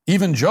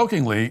even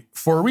jokingly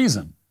for a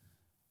reason.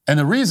 And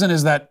the reason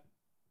is that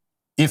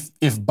if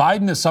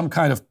Biden is some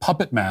kind of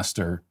puppet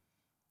master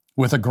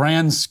with a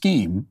grand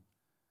scheme,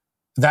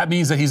 that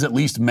means that he's at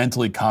least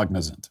mentally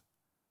cognizant,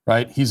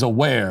 right? He's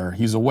aware,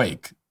 he's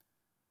awake.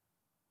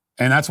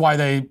 And that's why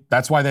they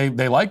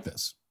like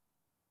this.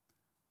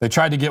 They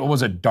tried to get, what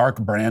was it, Dark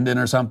Brandon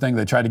or something?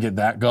 They tried to get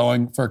that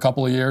going for a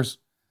couple of years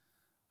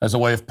as a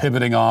way of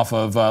pivoting off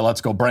of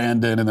Let's Go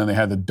Brandon. And then they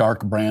had the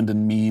Dark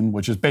Brandon meme,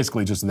 which is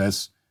basically just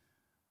this.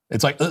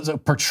 It's like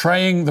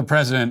portraying the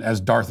president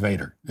as Darth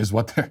Vader is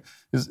what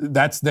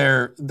that's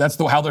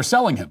how they're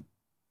selling him.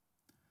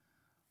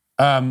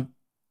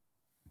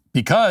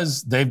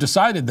 Because they've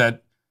decided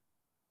that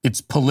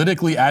it's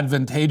politically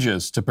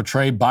advantageous to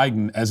portray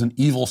Biden as an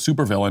evil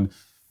supervillain,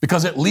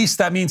 because at least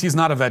that means he's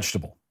not a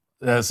vegetable.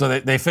 So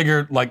they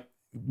figured, like,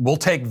 we'll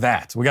take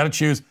that. We got to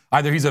choose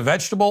either he's a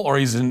vegetable or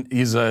he's a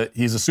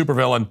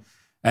supervillain,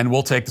 and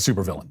we'll take the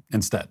supervillain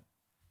instead.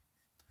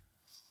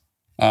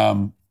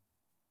 But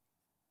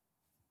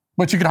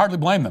you could hardly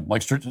blame them.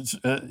 Like,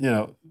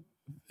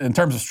 in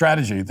terms of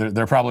strategy,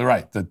 they're probably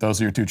right that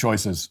those are your two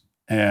choices.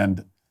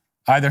 And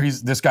either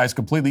this guy's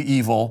completely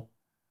evil,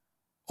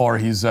 or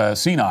he's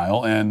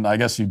senile. And I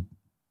guess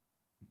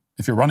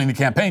if you're running the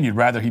campaign, you'd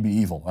rather he be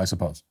evil, I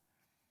suppose.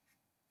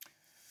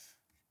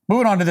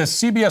 Moving on to this,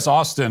 CBS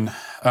Austin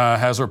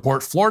has a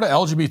report. Florida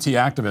LGBT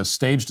activists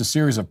staged a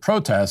series of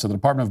protests at the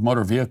Department of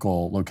Motor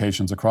Vehicle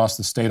locations across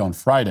the state on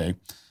Friday.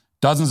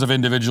 Dozens of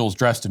individuals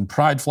dressed in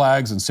pride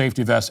flags and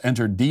safety vests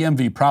entered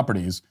DMV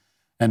properties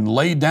and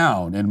laid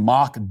down in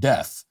mock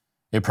death,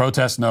 a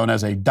protest known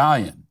as a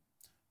die-in.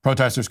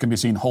 Protesters can be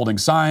seen holding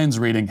signs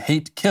reading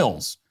 "Hate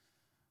Kills."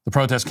 The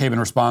protest came in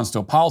response to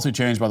a policy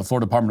change by the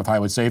Florida Department of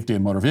Highway Safety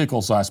and Motor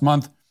Vehicles last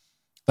month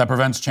that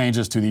prevents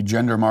changes to the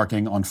gender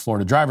marking on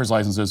Florida driver's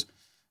licenses.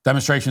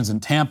 Demonstrations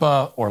in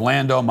Tampa,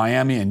 Orlando,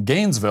 Miami, and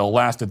Gainesville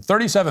lasted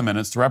 37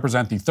 minutes to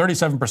represent the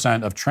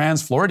 37% of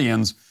trans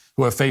Floridians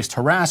who have faced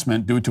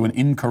harassment due to an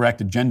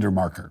incorrect gender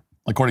marker,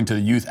 according to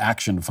the Youth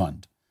Action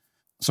Fund.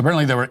 So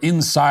apparently they were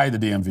inside the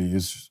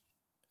DMVs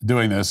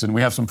doing this, and we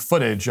have some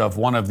footage of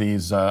one of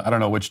these, I don't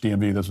know which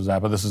DMV this was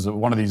at, but this is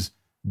one of these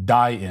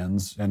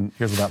die-ins, and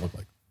here's what that looked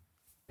like.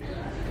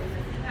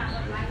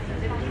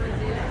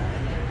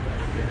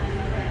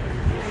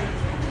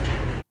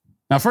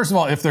 Now, first of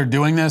all, if they're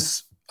doing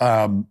this,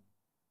 right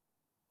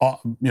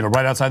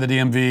outside the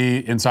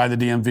DMV, inside the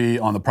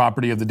DMV, on the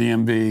property of the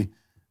DMV,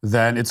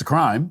 then it's a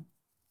crime.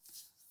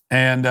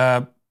 And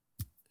as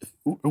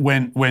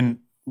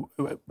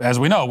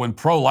we know, when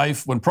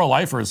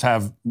pro-lifers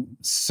have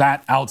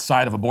sat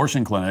outside of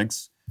abortion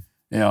clinics,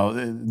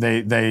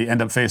 they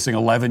end up facing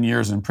 11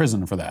 years in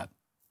prison for that.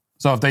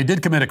 So if they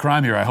did commit a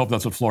crime here, I hope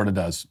that's what Florida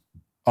does.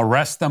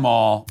 Arrest them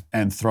all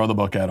and throw the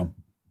book at them.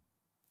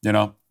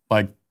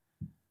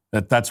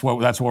 That's where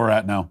we're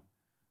at now.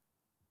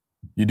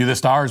 You do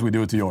this to ours, we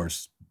do it to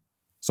yours.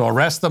 So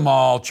arrest them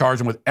all, charge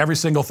them with every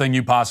single thing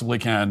you possibly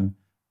can,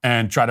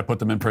 and try to put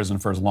them in prison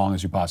for as long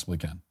as you possibly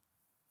can.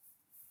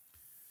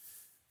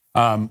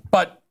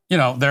 But you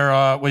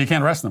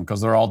can't arrest them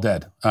because they're all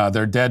dead.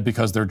 They're dead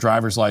because their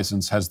driver's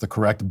license has the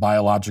correct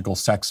biological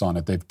sex on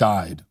it. They've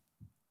died.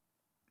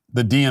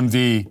 the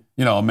DMV,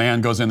 a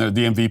man goes in there,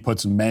 the DMV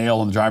puts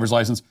mail in the driver's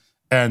license,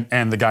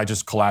 and the guy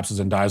just collapses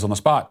and dies on the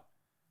spot.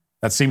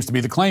 That seems to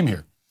be the claim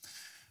here.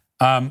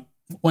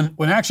 When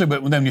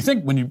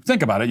you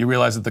think about it, you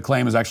realize that the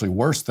claim is actually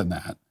worse than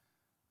that,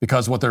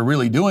 because what they're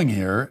really doing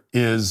here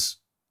is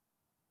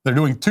they're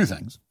doing two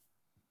things.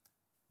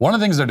 One of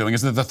the things they're doing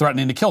is that they're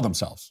threatening to kill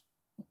themselves.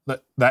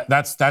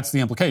 That's the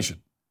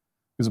implication.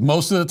 Because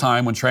most of the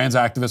time when trans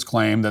activists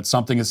claim that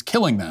something is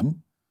killing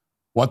them,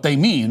 what they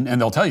mean, and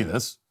they'll tell you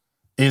this,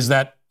 is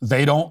that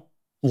they don't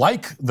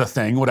like the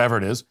thing, whatever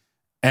it is,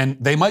 and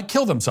they might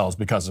kill themselves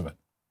because of it.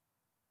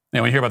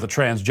 When you hear about the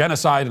trans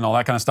genocide and all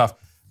that kind of stuff,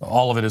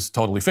 all of it is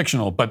totally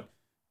fictional, but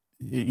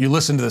you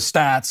listen to the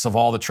stats of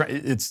all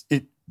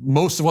the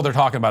most of what they're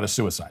talking about is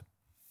suicide.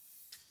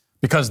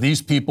 Because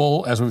these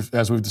people, as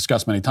we've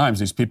discussed many times,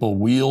 these people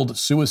wield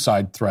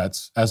suicide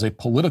threats as a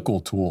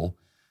political tool,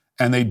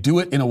 and they do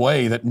it in a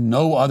way that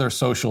no other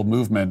social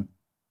movement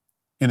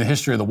in the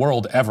history of the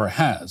world ever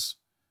has.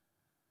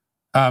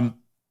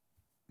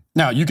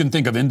 Now, you can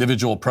think of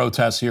individual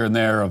protests here and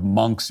there of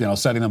monks,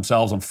 setting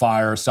themselves on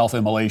fire,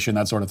 self-immolation,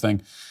 that sort of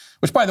thing,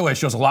 which, by the way,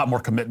 shows a lot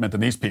more commitment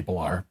than these people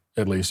are,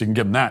 at least. You can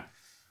give them that.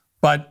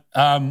 But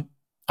I'm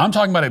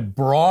talking about a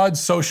broad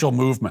social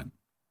movement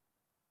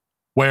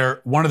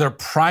where one of their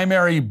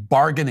primary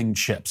bargaining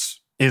chips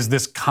is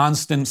this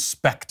constant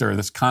specter,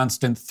 this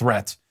constant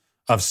threat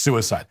of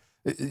suicide.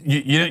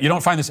 You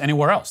don't find this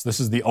anywhere else. This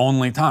is the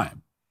only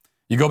time.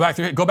 You go back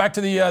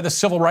to the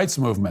civil rights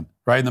movement,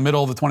 right, in the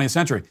middle of the 20th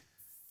century.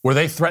 Were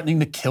they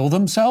threatening to kill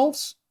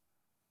themselves?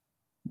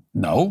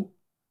 No.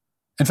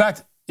 In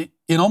fact,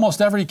 in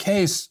almost every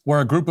case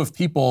where a group of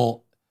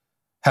people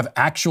have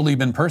actually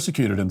been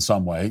persecuted in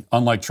some way,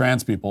 unlike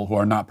trans people who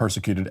are not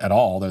persecuted at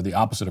all, they're the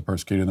opposite of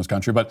persecuted in this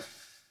country, but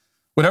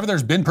whenever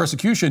there's been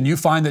persecution, you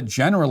find that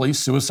generally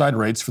suicide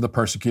rates for the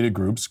persecuted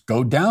groups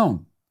go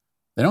down.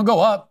 They don't go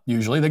up,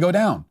 usually, they go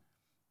down.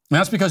 And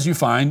that's because you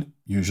find,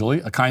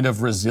 usually, a kind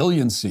of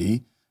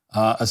resiliency,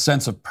 a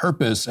sense of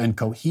purpose and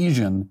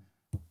cohesion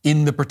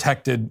in the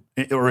protected,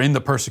 or in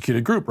the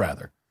persecuted group,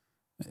 rather.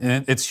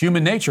 And it's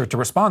human nature to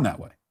respond that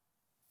way.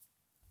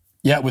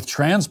 Yet with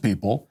trans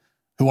people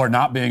who are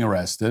not being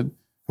arrested,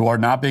 who are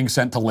not being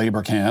sent to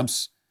labor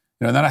camps,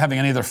 they're not having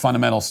any of their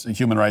fundamental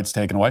human rights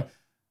taken away,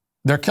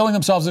 they're killing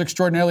themselves at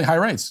extraordinarily high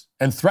rates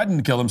and threaten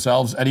to kill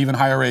themselves at even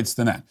higher rates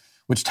than that,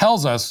 which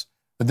tells us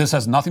that this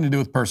has nothing to do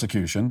with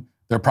persecution.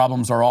 Their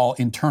problems are all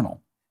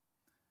internal.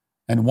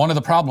 And one of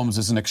the problems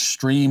is an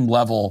extreme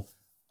level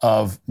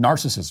of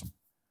narcissism.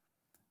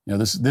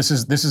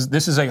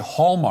 This is a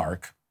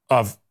hallmark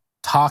of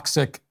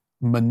toxic,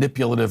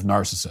 manipulative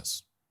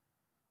narcissists,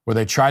 where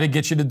they try to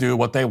get you to do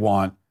what they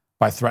want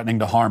by threatening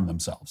to harm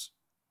themselves.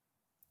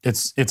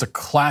 It's a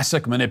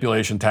classic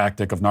manipulation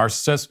tactic of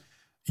narcissists.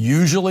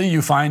 Usually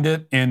you find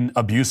it in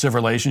abusive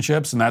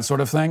relationships and that sort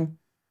of thing,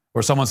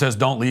 where someone says,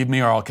 "Don't leave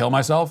me or I'll kill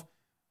myself."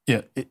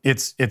 Yeah,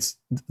 it's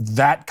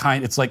that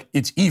kind. It's like,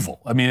 it's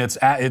evil. I mean,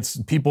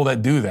 it's people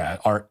that do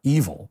that are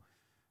evil.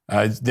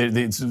 It's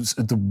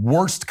the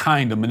worst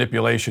kind of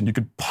manipulation you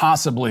could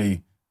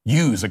possibly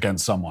use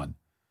against someone.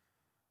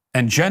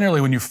 And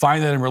generally, when you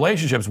find that in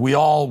relationships, we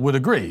all would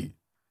agree.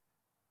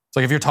 It's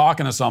like if you're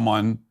talking to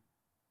someone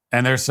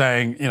and they're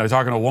saying,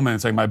 talking to a woman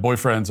and saying, "My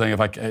boyfriend saying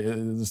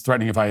is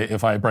threatening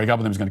if I break up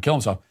with him, he's going to kill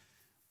himself."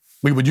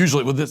 We would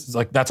usually,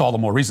 that's all the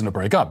more reason to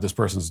break up. This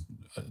person's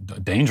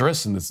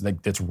dangerous, and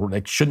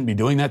they shouldn't be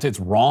doing that. It's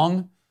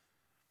wrong.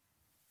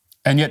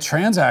 And yet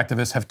trans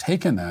activists have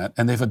taken that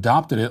and they've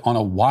adopted it on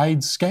a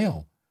wide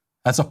scale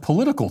as a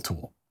political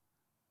tool.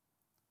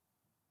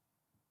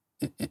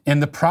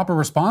 And the proper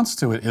response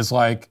to it is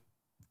like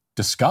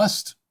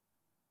disgust.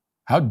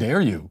 How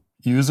dare you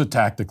use a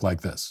tactic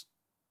like this?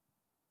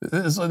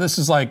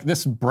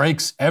 This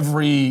breaks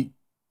every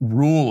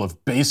rule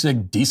of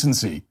basic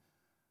decency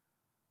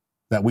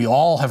that we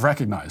all have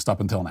recognized up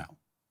until now.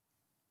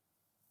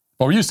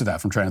 But we're used to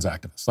that from trans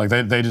activists. Like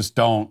they just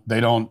don't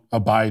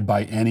abide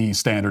by any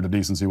standard of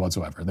decency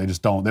whatsoever. They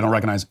don't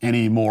recognize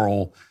any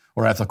moral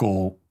or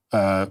ethical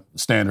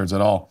standards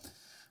at all.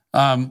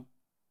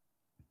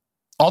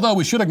 Although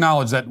we should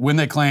acknowledge that when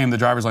they claim the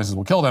driver's license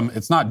will kill them,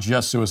 it's not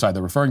just suicide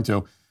they're referring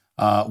to.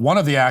 One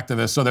of the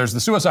activists, so there's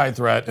the suicide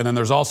threat, and then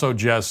there's also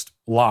just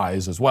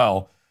lies as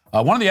well.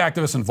 One of the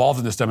activists involved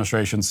in this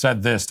demonstration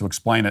said this to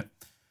explain it.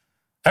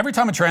 Every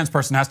time a trans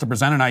person has to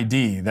present an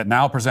ID, that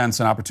now presents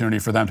an opportunity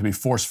for them to be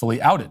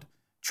forcefully outed.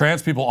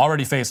 Trans people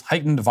already face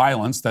heightened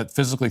violence that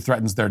physically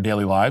threatens their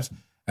daily lives,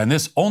 and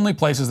this only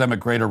places them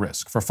at greater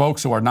risk. For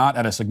folks who are not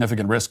at a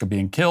significant risk of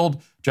being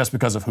killed just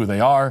because of who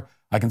they are,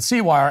 I can see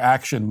why our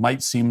action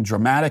might seem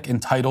dramatic,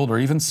 entitled, or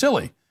even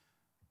silly.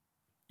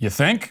 You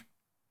think?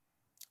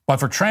 But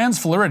for trans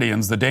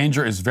Floridians, the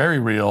danger is very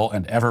real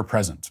and ever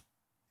present.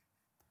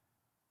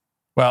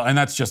 Well, and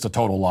that's just a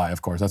total lie,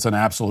 of course. That's an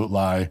absolute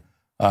lie.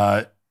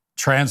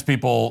 Trans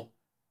people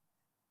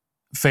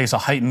face a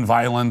heightened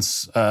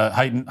violence,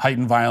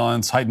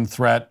 heightened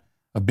threat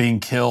of being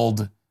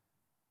killed.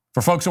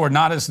 For folks who are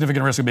not at a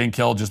significant risk of being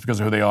killed just because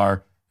of who they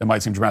are, it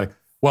might seem dramatic.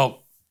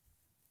 Well,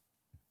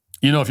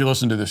 You know, if you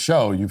listen to this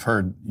show, you've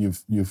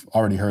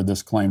already heard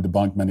this claim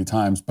debunked many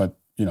times, but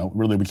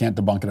really we can't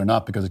debunk it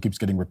enough because it keeps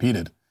getting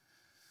repeated.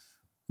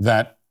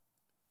 That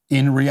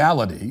in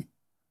reality,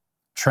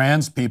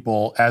 trans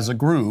people as a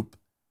group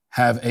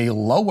have a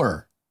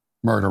lower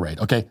murder rate.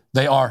 Okay,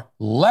 they are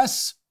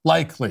less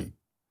likely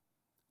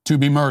to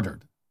be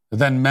murdered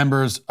than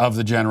members of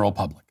the general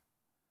public.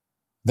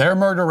 Their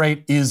murder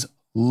rate is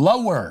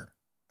lower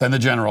than the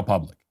general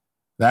public.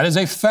 That is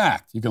a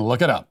fact. You can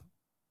look it up.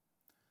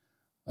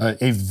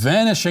 A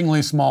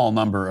vanishingly small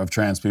number of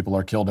trans people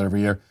are killed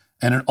every year.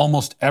 And in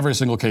almost every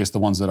single case, the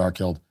ones that are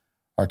killed,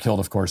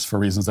 of course, for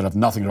reasons that have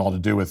nothing at all to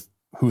do with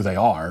who they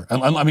are.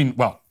 I mean,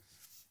 well,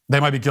 they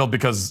might be killed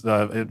because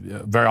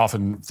very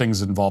often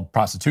things involve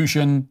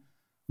prostitution,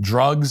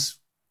 drugs.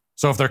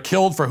 So if they're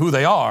killed for who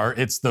they are,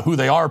 it's the who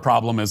they are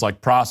problem is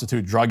like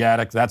prostitute, drug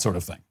addict, that sort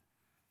of thing.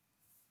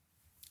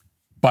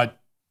 But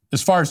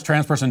as far as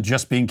trans person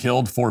just being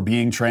killed for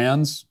being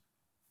trans,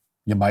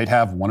 you might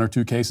have 1 or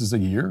 2 cases a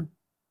year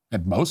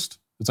at most.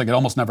 It's like it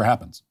almost never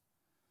happens.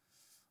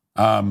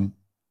 And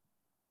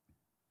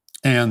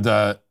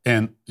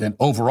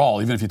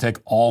overall, even if you take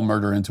all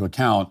murder into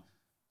account,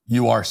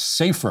 you are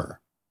safer.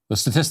 The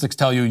statistics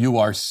tell you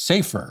are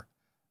safer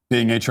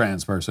being a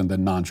trans person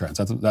than non-trans.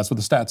 That's what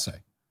the stats say.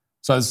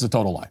 So this is a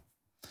total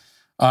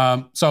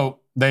lie. So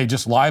they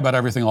just lie about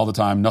everything all the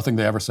time. Nothing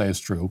they ever say is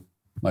true.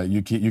 Like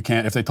you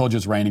can't. If they told you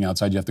it's raining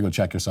outside, you have to go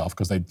check yourself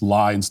because they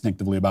lie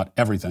instinctively about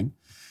everything.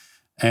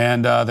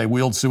 And they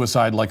wield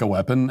suicide like a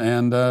weapon.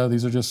 And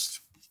these are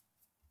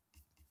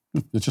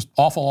it's just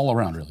awful all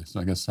around, really. So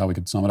I guess how we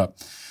could sum it up.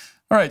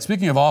 All right,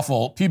 speaking of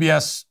awful,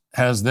 PBS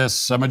has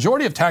this. A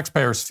majority of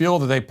taxpayers feel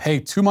that they pay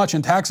too much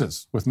in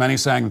taxes, with many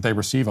saying that they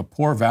receive a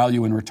poor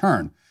value in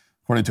return,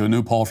 according to a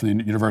new poll from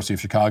the University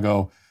of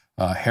Chicago,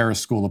 Harris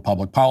School of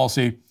Public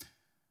Policy.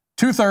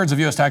 2/3 of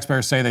U.S.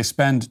 taxpayers say they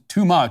spend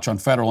too much on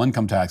federal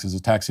income taxes as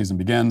tax season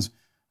begins.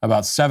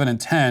 About 7 in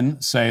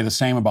 10 say the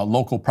same about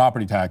local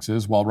property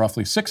taxes, while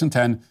roughly 6 in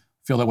 10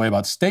 feel that way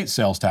about state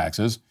sales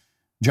taxes.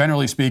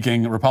 Generally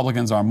speaking,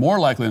 Republicans are more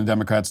likely than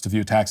Democrats to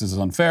view taxes as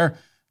unfair,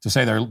 to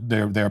say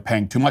they're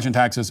paying too much in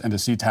taxes, and to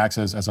see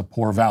taxes as a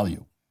poor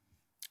value.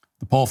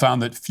 The poll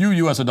found that few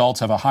U.S.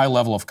 adults have a high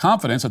level of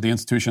confidence that the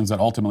institutions that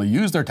ultimately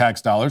use their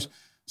tax dollars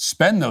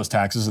spend those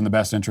taxes in the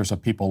best interest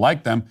of people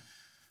like them.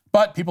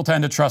 But people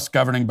tend to trust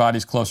governing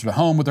bodies closer to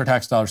home with their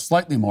tax dollars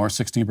slightly more.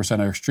 16%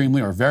 are extremely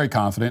or very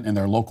confident in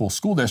their local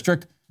school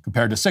district,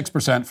 compared to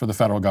 6% for the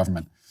federal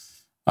government.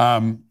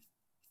 Well,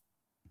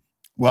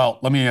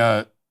 let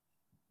me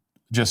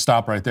just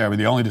stop right there. I mean,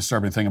 the only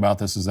disturbing thing about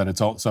this is that it's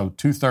so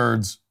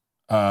 2/3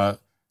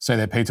 say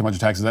they pay too much in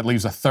taxes. That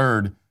leaves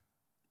 1/3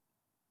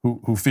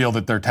 who feel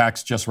that they're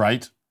taxed just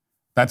right.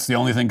 That's the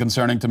only thing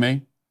concerning to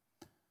me.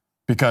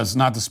 Because,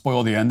 not to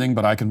spoil the ending,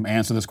 but I can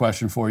answer this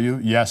question for you.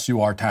 Yes, you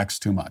are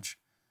taxed too much.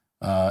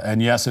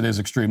 And yes, it is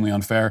extremely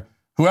unfair.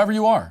 Whoever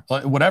you are,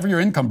 whatever your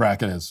income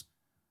bracket is,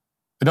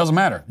 it doesn't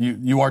matter.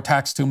 You are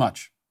taxed too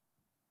much.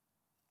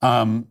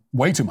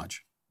 Way too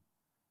much.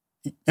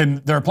 And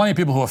there are plenty of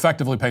people who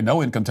effectively pay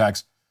no income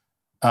tax.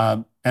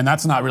 And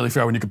that's not really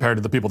fair when you compare it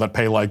to the people that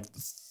pay like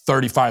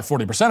 35,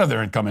 40% of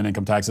their income in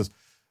income taxes.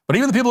 But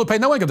even the people who pay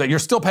no income tax, you're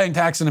still paying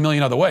tax in a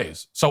million other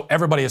ways. So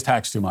everybody is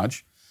taxed too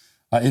much.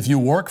 If you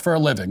work for a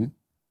living,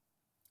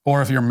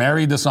 or if you're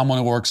married to someone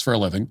who works for a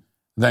living,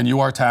 then you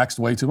are taxed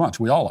way too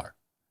much. We all are.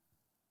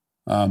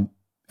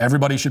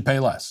 Everybody should pay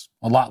less,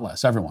 a lot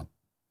less, everyone.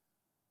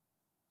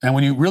 And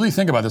when you really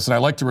think about this, and I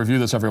like to review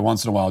this every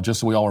once in a while, just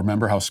so we all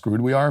remember how screwed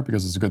we are,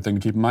 because it's a good thing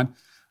to keep in mind,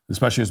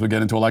 especially as we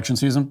get into election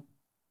season.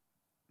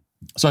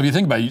 So if you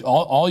think about it,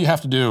 all you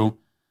have to do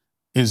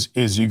is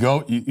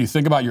you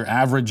think about your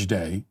average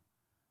day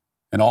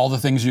and all the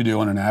things you do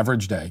on an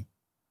average day.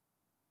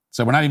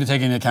 So we're not even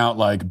taking into account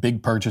like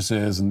big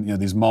purchases and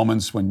these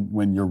moments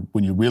when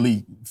you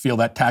really feel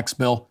that tax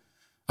bill.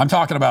 I'm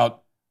talking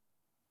about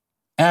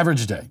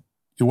average day.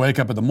 You wake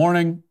up in the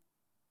morning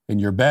in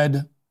your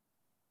bed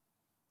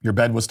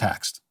was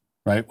taxed,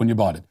 right? When you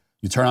bought it.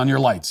 You turn on your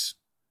lights,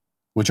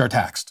 which are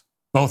taxed.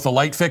 Both the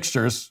light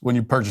fixtures when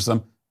you purchase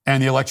them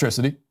and the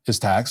electricity is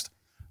taxed.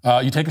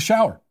 You take a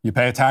shower. You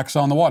pay a tax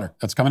on the water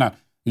that's coming out.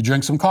 You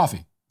drink some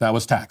coffee. That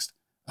was taxed.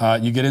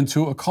 You get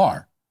into a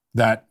car.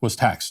 That was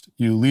taxed.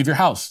 You leave your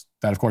house.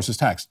 That, of course, is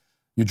taxed.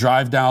 You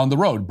drive down the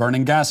road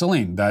burning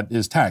gasoline. That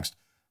is taxed.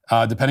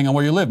 Depending on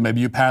where you live,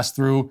 maybe you pass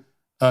through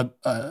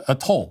a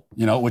toll,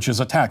 which is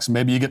a tax.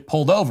 Maybe you get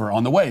pulled over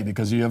on the way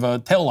because you have a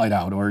taillight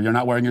out or you're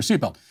not wearing your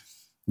seatbelt.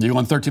 You're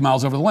going 13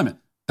 miles over the limit.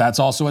 That's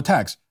also a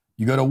tax.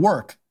 You go to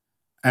work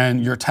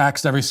and you're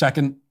taxed every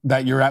second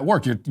that you're at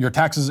work. You're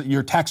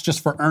taxed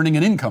just for earning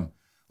an income.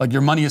 Like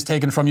your money is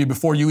taken from you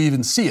before you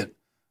even see it.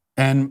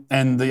 And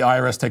the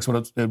IRS takes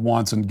what it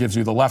wants and gives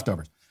you the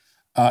leftovers.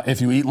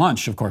 If you eat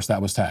lunch, of course,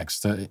 that was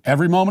taxed.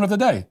 Every moment of the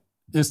day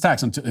is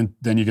taxed. And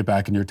then you get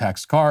back in your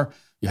taxed car.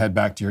 You head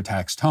back to your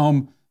taxed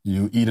home.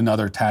 You eat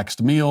another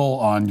taxed meal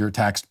on your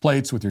taxed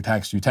plates with your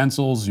taxed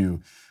utensils.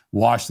 You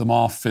wash them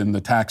off in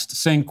the taxed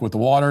sink with the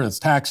water. That's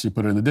taxed. You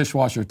put it in the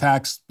dishwasher,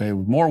 taxed. Pay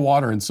with more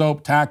water and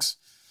soap, tax.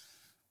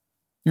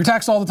 You're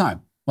taxed all the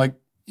time, like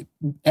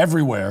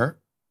everywhere,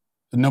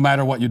 no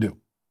matter what you do.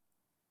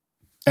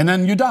 And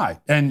then you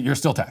die, and you're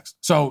still taxed.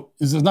 So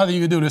there's nothing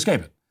you can do to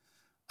escape it.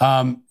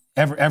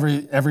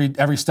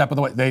 Every step of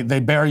the way, they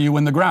bury you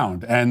in the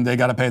ground, and they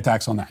got to pay a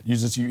tax on that.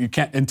 You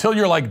can't until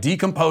you're like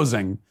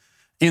decomposing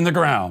in the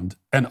ground,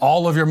 and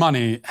all of your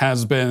money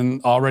has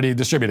been already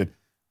distributed.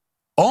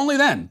 Only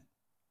then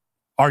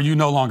are you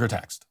no longer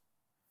taxed.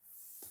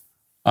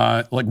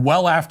 Like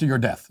well after your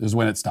death is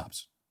when it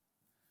stops.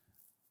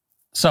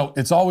 So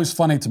it's always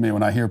funny to me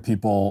when I hear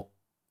people,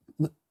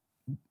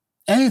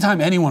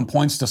 anytime anyone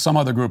points to some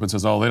other group and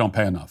says, oh, they don't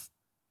pay enough.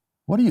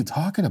 What are you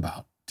talking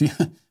about?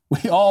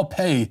 We all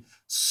pay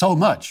so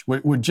much.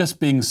 We're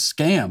just being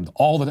scammed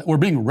all the time. We're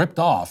being ripped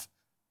off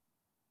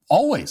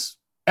always,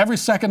 every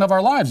second of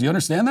our lives. Do you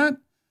understand that?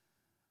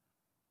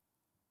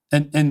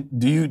 And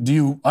do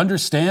you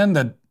understand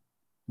that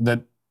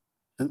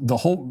the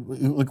whole,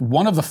 like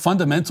one of the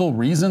fundamental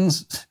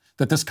reasons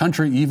that this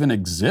country even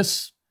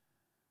exists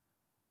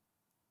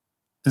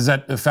is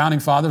that the founding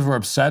fathers were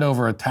upset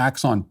over a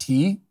tax on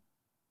tea?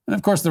 And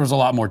of course, there was a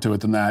lot more to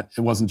it than that.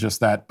 It wasn't just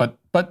that, but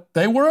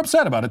they were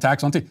upset about a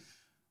tax on tea.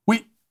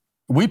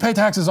 We pay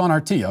taxes on our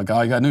tea. I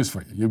got news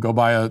for you. You go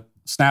buy a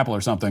Snapple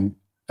or something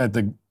at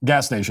the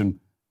gas station,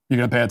 you're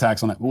going to pay a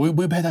tax on that.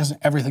 We pay tax on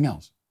everything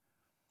else.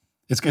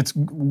 It's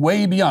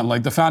way beyond.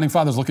 Like the founding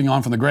fathers looking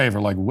on from the grave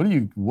are like, what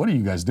are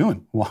you guys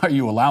doing? Why are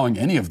you allowing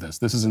any of this?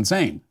 This is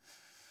insane.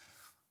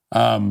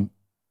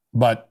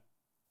 But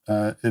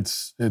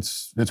it's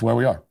where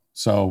we are.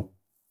 So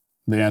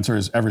the answer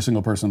is every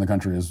single person in the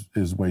country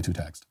is way too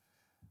taxed.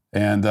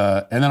 And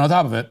then on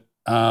top of it,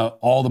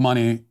 all the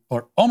money,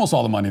 or almost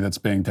all the money that's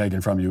being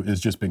taken from you is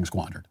just being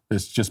squandered.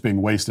 It's just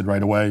being wasted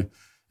right away.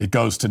 It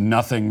goes to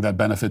nothing that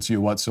benefits you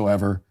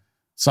whatsoever.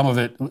 Some of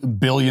it,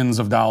 billions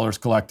of dollars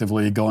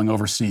collectively going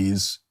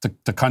overseas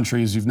to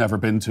countries you've never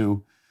been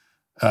to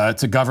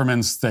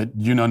governments that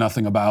you know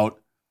nothing about,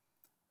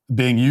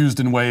 being used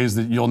in ways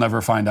that you'll never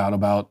find out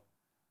about,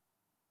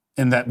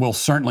 and that will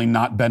certainly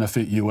not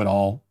benefit you at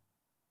all.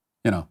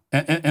 You know,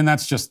 and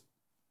that's just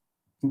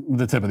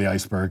the tip of the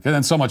iceberg. And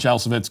then so much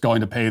else of it's going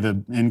to pay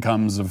the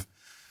incomes of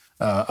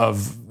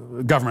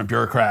government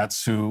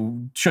bureaucrats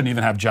who shouldn't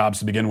even have jobs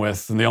to begin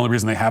with. And the only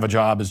reason they have a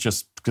job is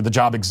just because the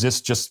job exists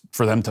just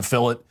for them to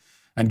fill it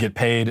and get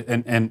paid,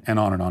 and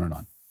on and on and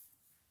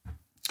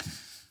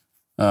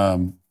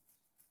on.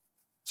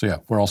 So yeah,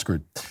 we're all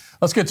screwed.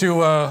 Let's get to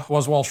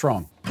Was Wall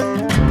Strong?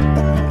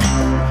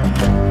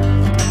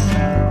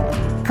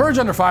 Courage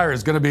Under Fire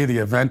is going to be the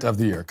event of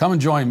the year. Come and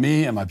join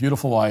me and my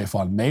beautiful wife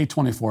on May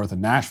 24th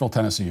in Nashville,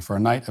 Tennessee for a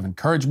night of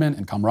encouragement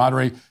and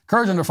camaraderie.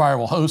 Courage Under Fire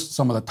will host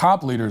some of the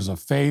top leaders of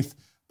faith,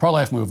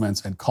 pro-life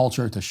movements, and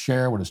culture to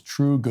share what is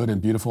true, good,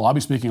 and beautiful. I'll be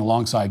speaking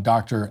alongside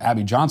Dr.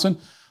 Abby Johnson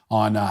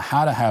on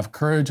how to have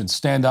courage and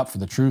stand up for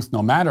the truth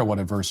no matter what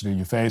adversity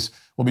you face.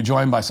 We'll be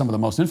joined by some of the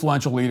most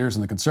influential leaders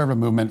in the conservative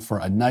movement for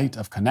a night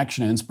of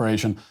connection and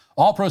inspiration.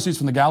 All proceeds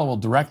from the gala will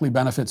directly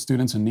benefit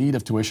students in need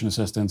of tuition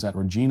assistance at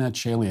Regina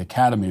Chaley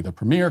Academy, the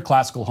premier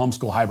classical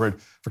homeschool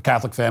hybrid for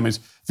Catholic families.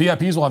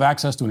 VIPs will have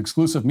access to an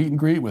exclusive meet and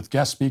greet with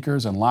guest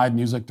speakers and live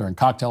music during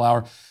cocktail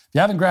hour. If you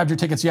haven't grabbed your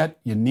tickets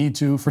yet, you need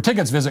to. For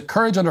tickets, visit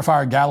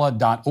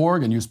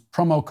courageunderfiregala.org and use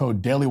promo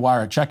code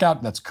DailyWire at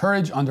checkout. That's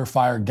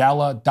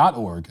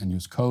courageunderfiregala.org and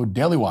use code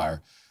DailyWire.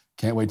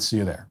 Can't wait to see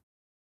you there.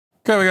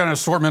 Okay, we got an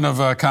assortment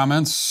of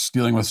comments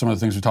dealing with some of the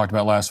things we talked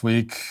about last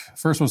week.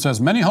 First one says,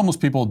 many homeless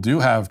people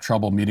do have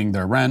trouble meeting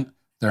their rent.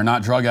 They're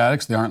not drug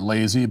addicts. They aren't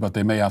lazy, but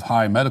they may have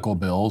high medical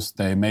bills.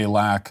 They may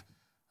lack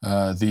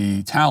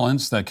the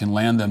talents that can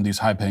land them these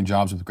high-paying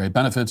jobs with great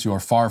benefits. You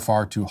are far,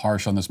 far too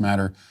harsh on this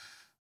matter.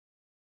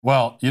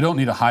 Well, you don't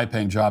need a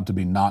high-paying job to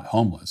be not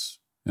homeless,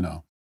 you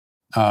know.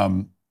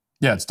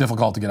 Yeah, it's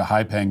difficult to get a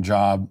high-paying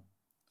job,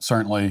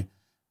 certainly.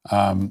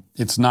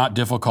 It's not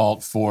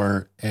difficult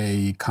for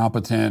a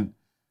competent,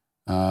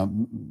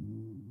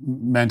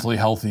 mentally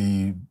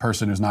healthy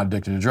person who's not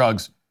addicted to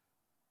drugs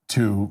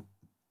to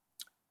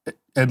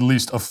at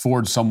least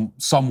afford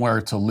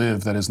somewhere to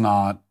live that is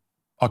not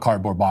a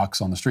cardboard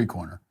box on the street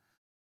corner,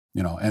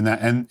 you know. And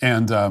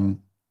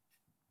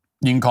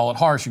you can call it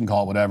harsh, you can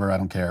call it whatever. I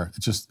don't care.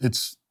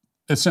 It's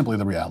simply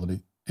the reality.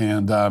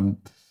 And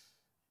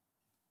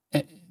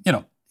you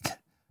know,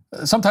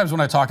 sometimes when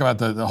I talk about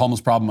the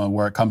homeless problem and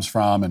where it comes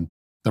from and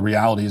the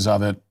realities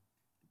of it,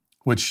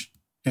 which,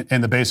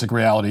 and the basic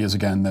reality is,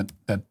 again,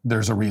 that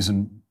there's a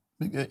reason,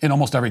 in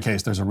almost every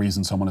case, there's a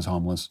reason someone is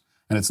homeless.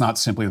 And it's not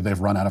simply that they've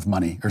run out of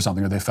money or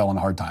something, or they fell in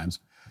hard times.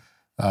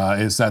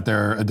 It's that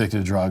they're addicted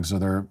to drugs,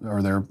 or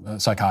they're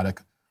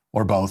psychotic,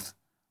 or both.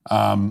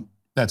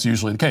 That's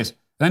usually the case.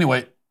 But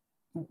anyway,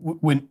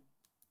 when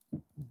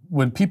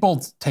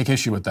people take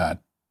issue with that,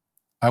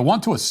 I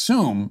want to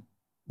assume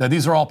that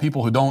these are all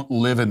people who don't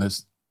live in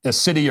a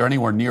city or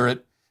anywhere near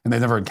it, and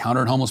they've never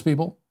encountered homeless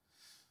people.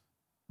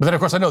 But then, of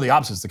course, I know the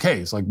opposite is the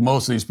case. Like,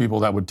 most of these people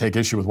that would take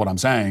issue with what I'm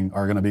saying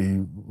are going to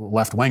be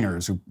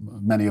left-wingers, who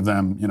many of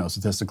them, you know,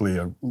 statistically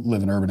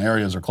live in urban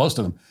areas or close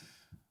to them.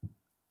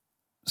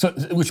 So,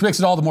 which makes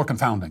it all the more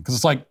confounding, because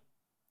it's like,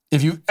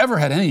 if you ever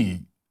had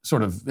any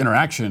sort of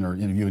interaction, or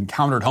you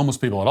encountered homeless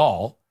people at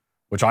all,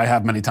 which I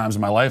have many times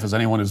in my life as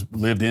anyone who's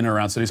lived in or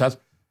around cities has,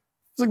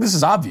 it's like, this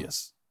is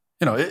obvious.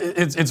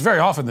 It's very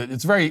often that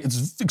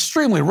it's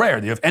extremely rare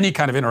that you have any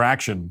kind of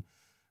interaction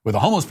with a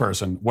homeless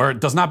person where it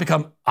does not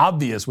become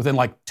obvious within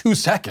like 2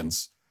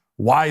 seconds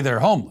why they're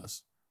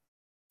homeless.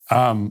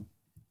 But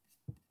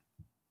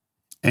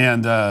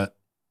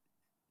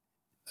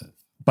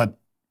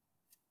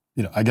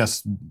I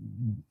guess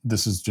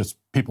this is just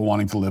people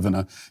wanting to live in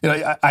a,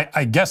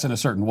 I guess in a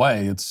certain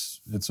way, it's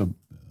a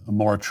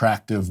more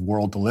attractive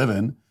world to live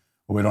in,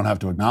 but we don't have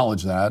to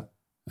acknowledge that.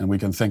 And we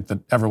can think that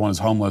everyone is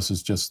homeless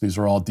is just, these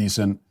are all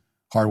decent,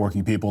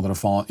 hardworking people that have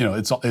fallen,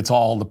 it's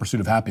all the pursuit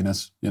of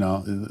happiness,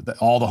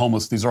 all the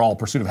homeless, these are all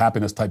pursuit of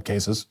happiness type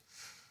cases.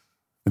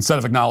 Instead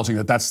of acknowledging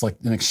that that's like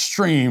an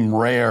extreme,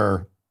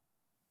 rare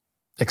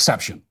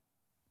exception.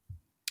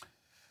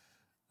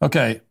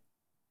 Okay.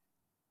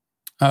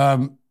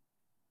 Anne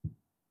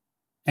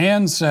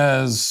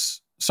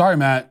says, sorry,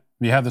 Matt,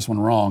 you have this one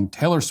wrong.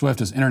 Taylor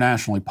Swift is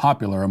internationally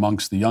popular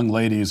amongst the young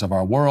ladies of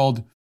our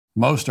world.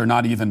 Most are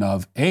not even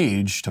of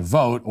age to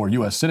vote or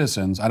U.S.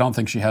 citizens. I don't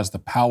think she has the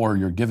power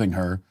you're giving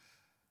her.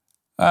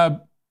 I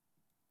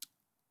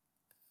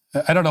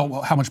don't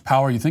know how much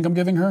power you think I'm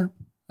giving her.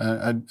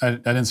 I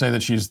didn't say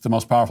that she's the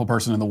most powerful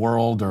person in the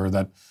world, or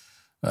that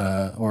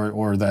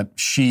or that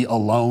she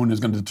alone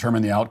is going to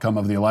determine the outcome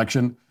of the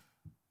election.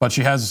 But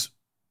she has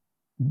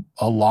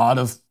a lot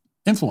of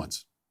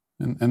influence.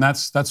 And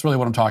that's really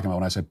what I'm talking about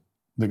when I say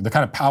the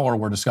kind of power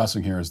we're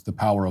discussing here is the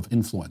power of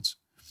influence.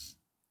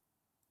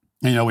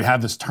 And, we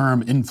have this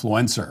term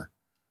influencer,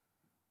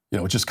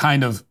 which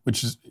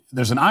is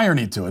there's an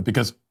irony to it,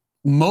 because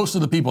most of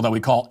the people that we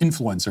call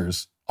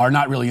influencers are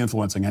not really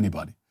influencing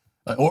anybody,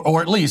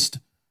 or at least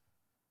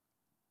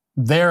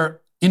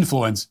their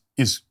influence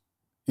is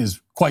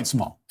quite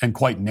small and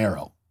quite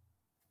narrow.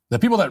 The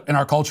people that in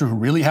our culture who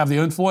really have the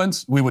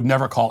influence, we would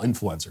never call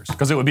influencers,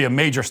 because it would be a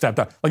major step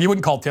down. Like, you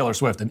wouldn't call Taylor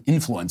Swift an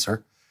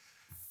influencer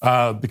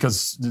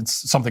because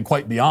it's something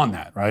quite beyond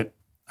that, right?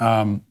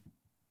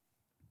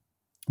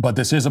 But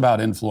this is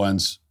about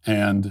influence,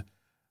 and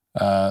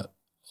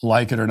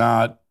like it or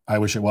not, I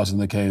wish it wasn't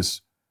the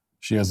case.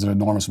 She has an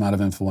enormous amount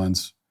of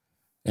influence,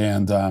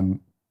 and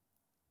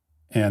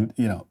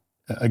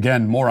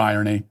again, more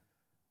irony.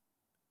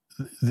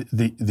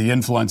 The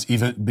influence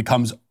even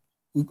becomes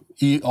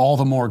all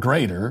the more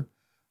greater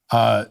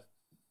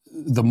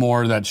the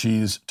more that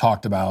she's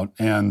talked about.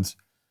 And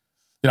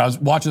I was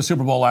watching the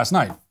Super Bowl last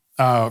night,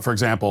 for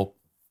example,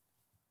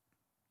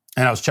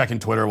 and I was checking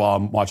Twitter while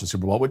I'm watching the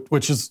Super Bowl,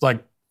 which is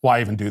like, why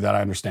even do that?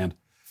 I understand.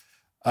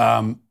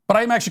 But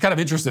I'm actually kind of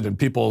interested in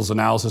people's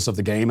analysis of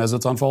the game as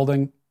it's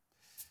unfolding.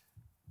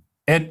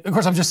 And of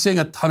course, I'm just seeing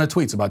a ton of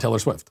tweets about Taylor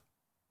Swift.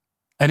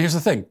 And here's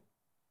the thing.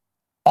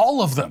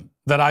 All of them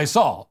that I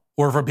saw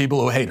were from people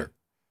who hate her.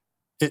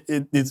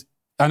 It's,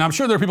 and I'm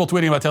sure there are people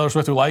tweeting about Taylor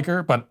Swift who like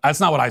her, but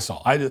that's not what I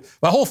saw.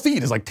 My whole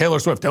feed is like Taylor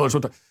Swift.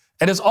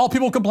 And it's all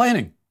people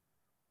complaining.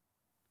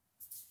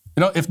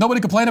 If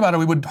nobody complained about her,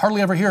 we would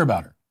hardly ever hear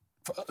about her.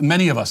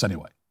 Many of us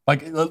anyway.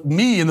 Like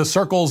me, in the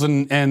circles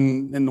and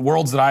in the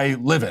worlds that I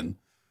live in,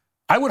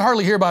 I would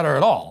hardly hear about her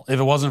at all if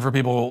it wasn't for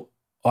people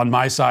on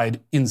my side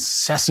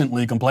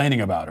incessantly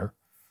complaining about her.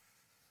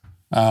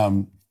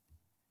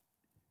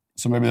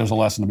 So maybe there's a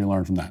lesson to be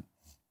learned from that.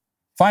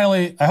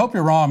 Finally, I hope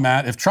you're wrong,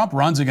 Matt. If Trump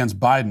runs against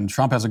Biden,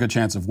 Trump has a good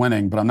chance of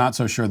winning, but I'm not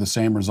so sure the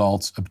same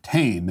results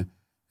obtain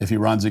if he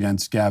runs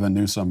against Gavin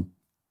Newsom.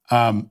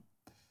 I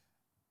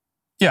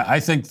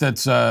think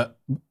that's...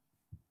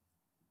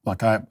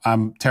 Look,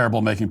 I'm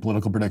terrible making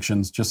political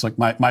predictions, just like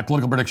my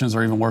political predictions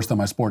are even worse than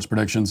my sports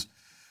predictions.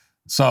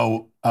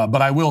 So,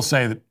 but I will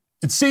say that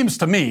it seems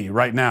to me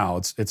right now,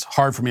 it's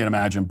hard for me to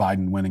imagine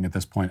Biden winning at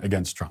this point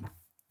against Trump.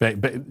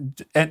 And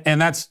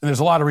there's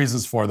a lot of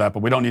reasons for that,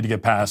 but we don't need to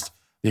get past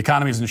the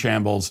economy's in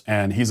shambles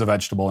and he's a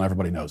vegetable and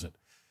everybody knows it.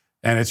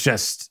 And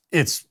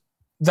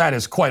that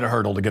is quite a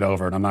hurdle to get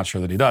over, and I'm not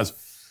sure that he does.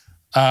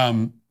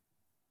 But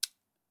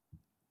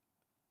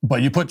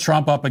you put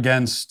Trump up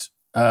against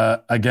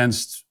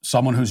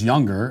someone who's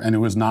younger and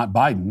who is not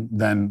Biden,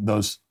 then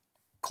those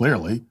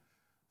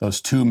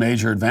two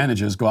major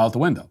advantages go out the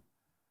window.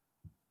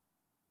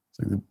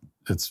 So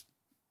it's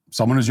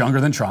someone who's younger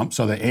than Trump,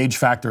 so the age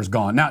factor is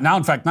gone. Now,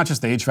 in fact, not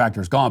just the age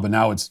factor is gone, but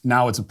now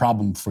it's a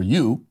problem for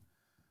you,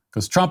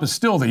 because Trump is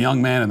still the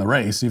young man in the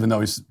race, even though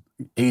he's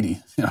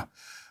 80.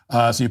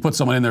 So you put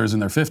someone in there who's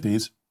in their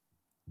 50s,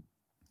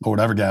 or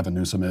whatever Gavin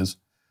Newsom is,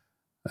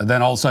 and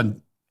then all of a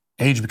sudden,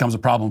 age becomes a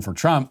problem for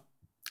Trump.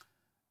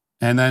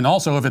 And then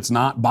also, if it's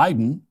not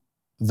Biden,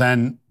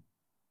 then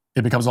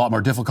it becomes a lot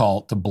more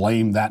difficult to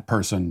blame that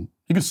person.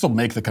 You can still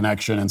make the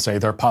connection and say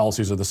their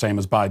policies are the same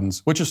as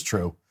Biden's, which is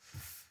true,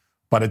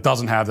 but it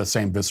doesn't have the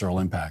same visceral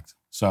impact.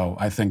 So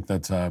I think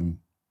that,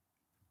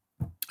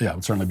 it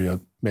would certainly be a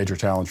major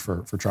challenge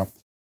for Trump.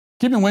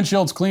 Keeping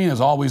windshields clean is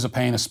always a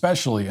pain,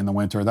 especially in the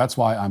winter. That's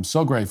why I'm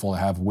so grateful to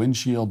have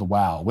Windshield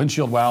Wow.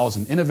 Windshield Wow is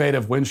an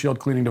innovative windshield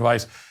cleaning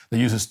device that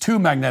uses 2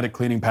 magnetic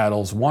cleaning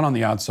paddles, one on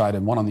the outside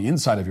and one on the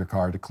inside of your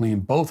car, to clean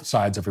both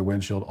sides of your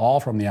windshield,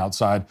 all from the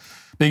outside.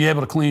 Being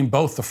able to clean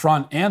both the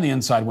front and the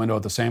inside window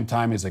at the same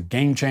time is a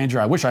game changer.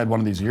 I wish I had one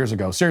of these years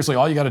ago. Seriously,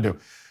 all you got to do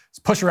is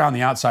push around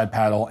the outside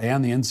paddle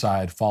and the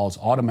inside falls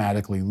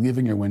automatically,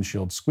 leaving your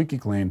windshield squeaky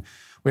clean.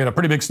 We had a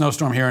pretty big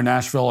snowstorm here in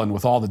Nashville, and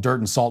with all the dirt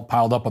and salt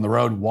piled up on the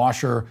road,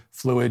 washer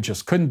fluid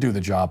just couldn't do the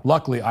job.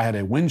 Luckily, I had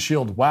a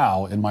Windshield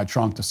Wow in my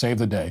trunk to save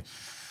the day.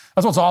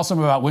 That's what's awesome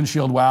about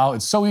Windshield Wow.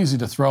 It's so easy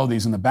to throw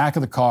these in the back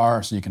of the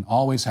car so you can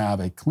always have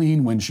a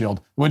clean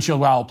windshield. Windshield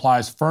Wow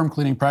applies firm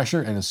cleaning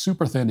pressure and is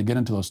super thin to get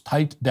into those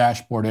tight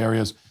dashboard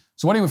areas.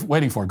 So what are you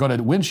waiting for? Go to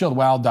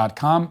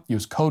windshieldwow.com,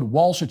 use code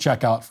Walsh at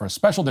checkout for a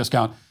special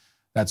discount.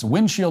 That's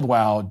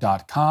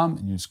windshieldwow.com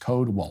and use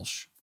code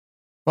Walsh.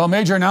 Well,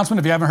 major announcement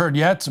if you haven't heard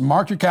yet.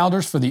 Mark your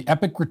calendars for the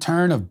epic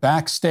return of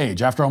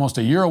Backstage. After almost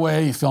a year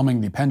away filming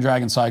the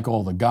Pendragon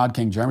cycle, the God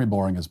King Jeremy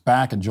Boring is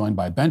back and joined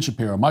by Ben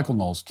Shapiro, Michael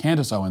Knowles,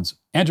 Candace Owens,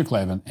 Andrew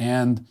Clavin,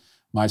 and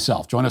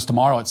myself. Join us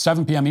tomorrow at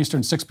 7 p.m.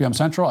 Eastern, 6 p.m.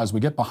 Central as we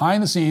get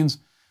behind the scenes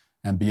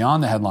and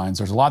beyond the headlines.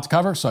 There's a lot to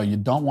cover, so you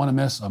don't want to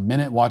miss a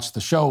minute. Watch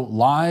the show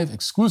live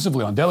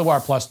exclusively on Daily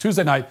Wire Plus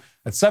Tuesday night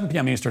at 7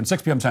 p.m. Eastern,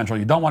 6 p.m. Central.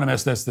 You don't want to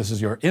miss this. This is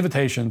your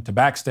invitation to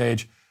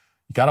Backstage.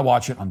 You got to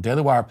watch it on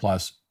Daily Wire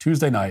Plus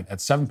Tuesday night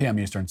at 7 p.m.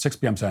 Eastern, 6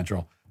 p.m.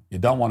 Central. You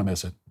don't want to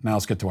miss it. Now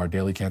let's get to our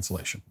daily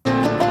cancellation.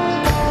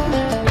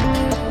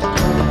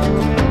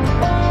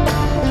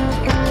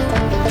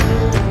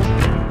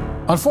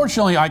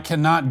 Unfortunately, I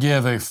cannot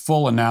give a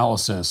full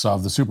analysis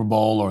of the Super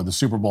Bowl or the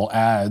Super Bowl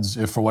ads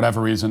if for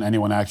whatever reason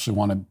anyone actually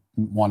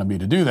wanted me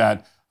to do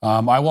that.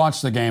 I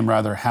watched the game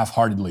rather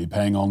half-heartedly,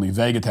 paying only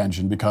vague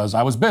attention because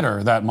I was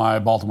bitter that my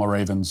Baltimore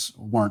Ravens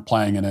weren't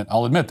playing in it.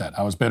 I'll admit that.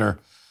 I was bitter.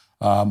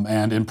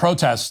 And in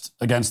protest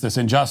against this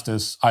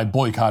injustice, I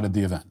boycotted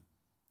the event.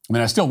 I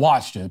mean, I still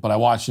watched it, but I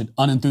watched it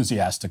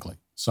unenthusiastically.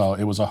 So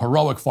it was a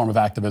heroic form of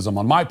activism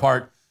on my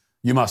part,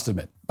 you must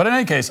admit. But in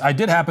any case, I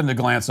did happen to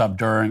glance up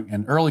during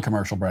an early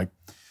commercial break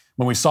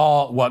when we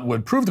saw what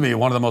would prove to be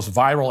one of the most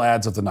viral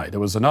ads of the night. It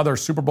was another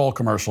Super Bowl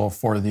commercial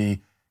for the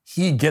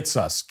He Gets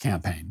Us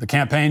campaign. The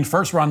campaign,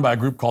 first run by a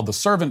group called the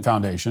Servant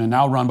Foundation and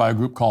now run by a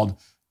group called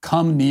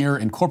Come Near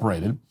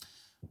Incorporated,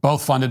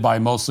 both funded by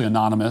mostly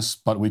anonymous,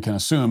 but we can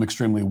assume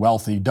extremely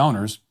wealthy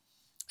donors,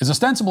 is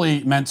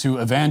ostensibly meant to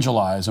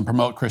evangelize and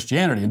promote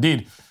Christianity.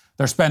 Indeed,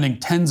 they're spending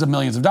tens of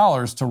millions of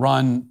dollars to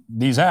run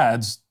these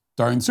ads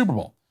during the Super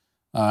Bowl.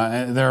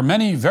 There are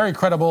many very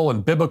credible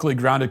and biblically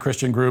grounded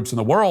Christian groups in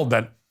the world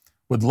that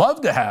would love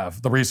to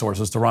have the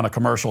resources to run a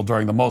commercial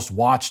during the most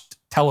watched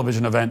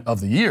television event of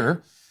the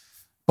year,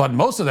 but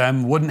most of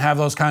them wouldn't have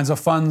those kinds of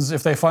funds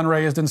if they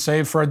fundraised and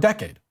saved for a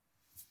decade.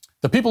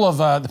 The people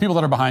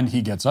that are behind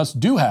He Gets Us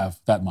do have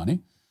that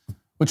money,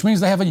 which means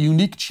they have a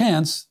unique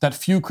chance that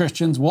few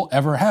Christians will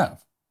ever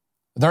have.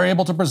 They're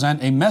able to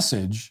present a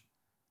message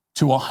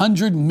to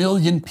 100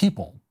 million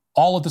people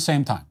all at the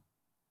same time.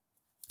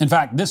 In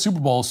fact, this Super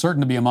Bowl is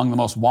certain to be among the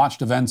most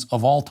watched events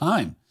of all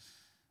time,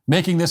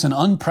 making this an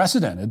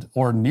unprecedented,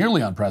 or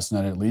nearly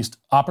unprecedented at least,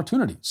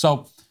 opportunity.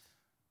 So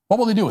what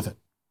will they do with it?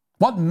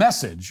 What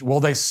message will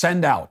they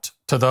send out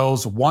to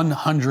those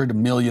 100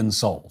 million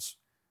souls?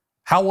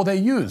 How will they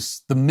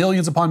use the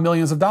millions upon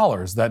millions of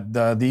dollars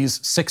that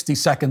these 60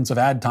 seconds of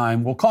ad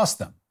time will cost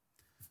them?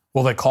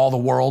 Will they call the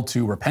world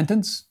to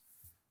repentance,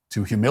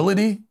 to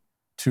humility,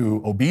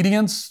 to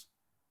obedience,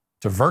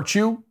 to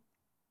virtue?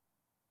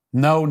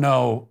 No,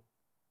 no,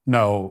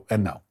 no,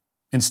 and no.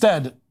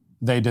 Instead,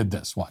 they did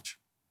this. Watch.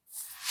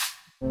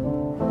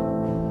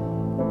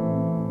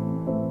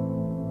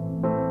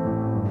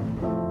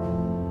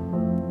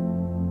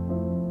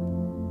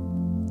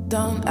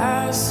 Don't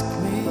ask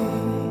me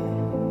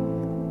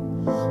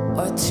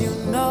what you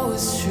know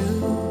is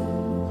true.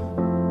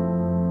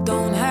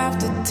 Don't have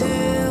to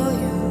tell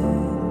you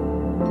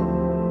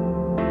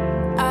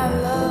I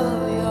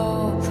love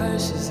your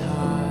precious heart.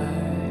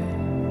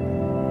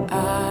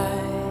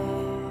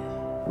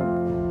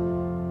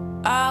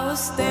 I was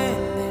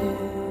standing,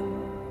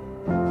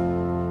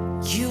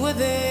 you were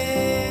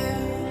there.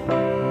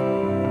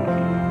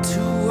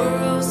 Two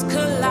worlds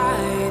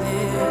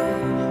collided,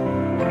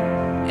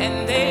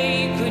 and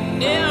they could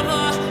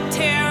never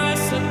tear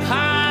us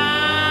apart.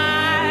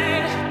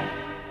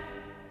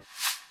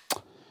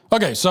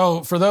 Okay,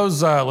 so for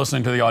those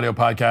listening to the audio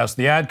podcast,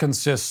 the ad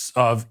consists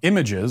of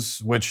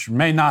images, which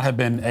may not have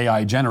been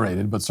AI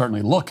generated, but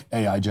certainly look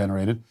AI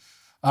generated.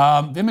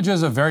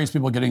 Images of various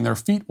people getting their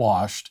feet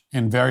washed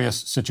in various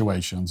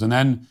situations. And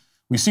then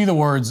we see the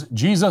words,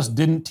 Jesus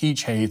didn't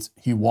teach hate,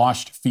 he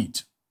washed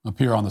feet,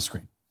 appear on the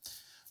screen.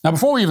 Now,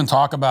 before we even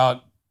talk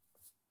about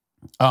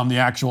the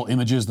actual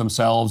images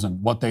themselves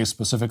and what they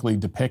specifically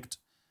depict,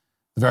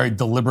 the very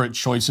deliberate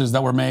choices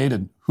that were made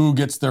and who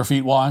gets their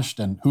feet washed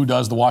and who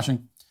does the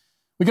washing,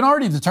 we can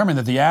already determine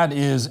that the ad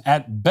is,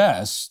 at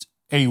best,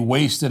 a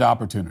wasted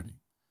opportunity.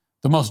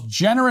 The most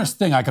generous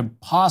thing I could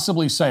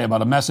possibly say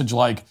about a message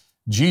like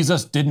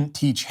Jesus didn't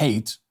teach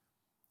hate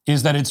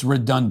is that it's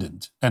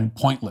redundant and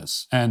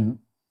pointless and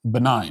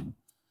benign.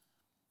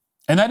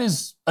 And that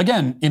is,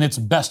 again, in its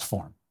best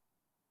form.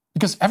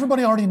 Because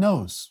everybody already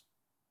knows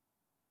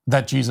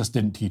that Jesus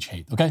didn't teach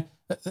hate, okay?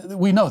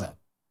 We know that.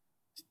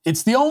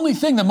 It's the only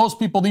thing that most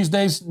people these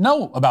days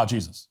know about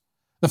Jesus.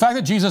 The fact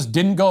that Jesus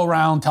didn't go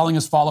around telling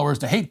his followers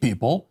to hate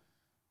people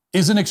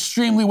is an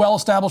extremely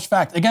well-established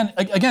fact. Again,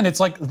 it's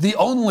like the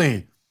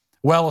only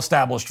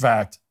well-established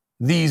fact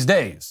these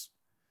days.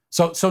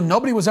 So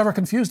nobody was ever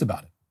confused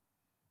about it.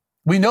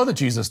 We know that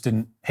Jesus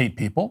didn't hate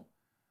people.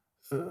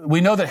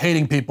 We know that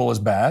hating people is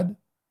bad.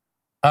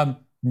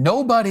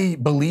 Nobody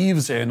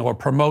believes in or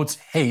promotes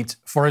hate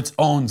for its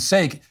own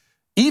sake.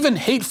 Even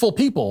hateful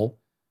people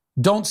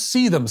don't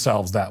see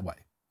themselves that way.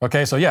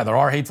 Okay, so yeah, there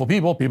are hateful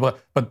people,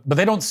 but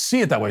they don't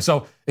see it that way.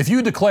 So if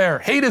you declare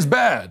hate is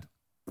bad,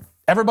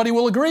 everybody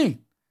will agree,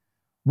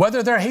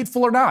 whether they're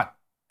hateful or not,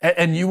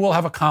 and you will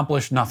have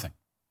accomplished nothing.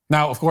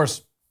 Now, of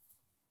course,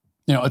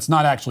 it's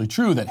not actually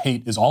true that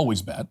hate is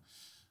always bad.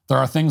 There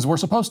are things we're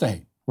supposed to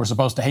hate. We're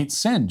supposed to hate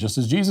sin, just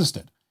as Jesus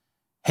did.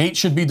 Hate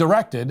should be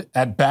directed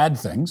at bad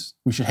things.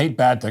 We should hate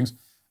bad things,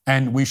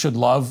 and we should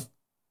love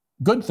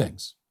good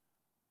things.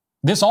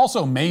 This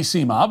also may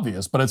seem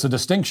obvious, but it's a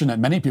distinction that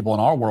many people in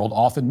our world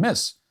often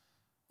miss,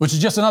 which is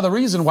just another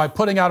reason why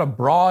putting out a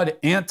broad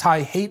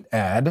anti-hate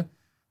ad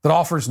that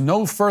offers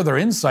no further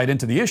insight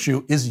into the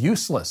issue is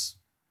useless.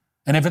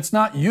 And if it's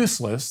not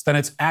useless, then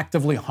it's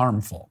actively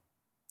harmful.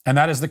 And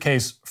that is the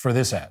case for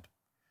this ad,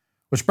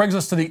 which brings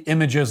us to the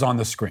images on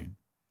the screen.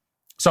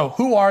 So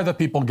who are the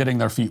people getting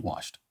their feet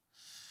washed?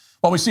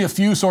 Well, we see a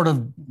few sort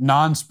of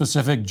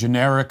non-specific,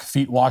 generic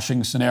feet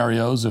washing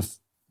scenarios, if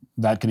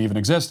that can even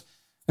exist.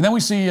 And then we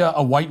see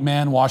a white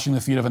man washing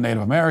the feet of a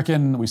Native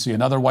American. We see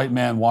another white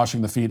man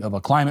washing the feet of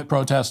a climate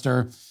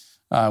protester.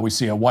 We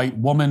see a white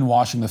woman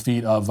washing the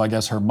feet of, I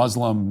guess, her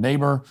Muslim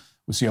neighbor.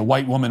 We see a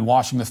white woman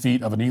washing the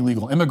feet of an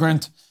illegal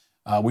immigrant.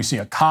 We see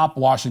a cop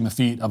washing the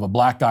feet of a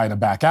black guy in a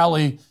back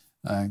alley.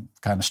 Kind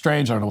of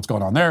strange. I don't know what's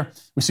going on there.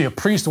 We see a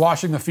priest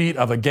washing the feet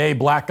of a gay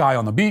black guy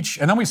on the beach.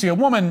 And then we see a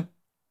woman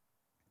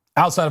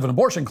outside of an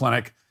abortion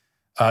clinic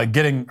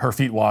getting her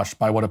feet washed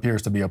by what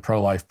appears to be a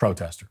pro-life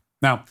protester.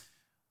 Now,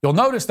 you'll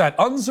notice that,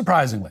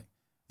 unsurprisingly,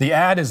 the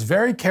ad is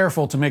very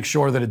careful to make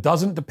sure that it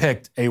doesn't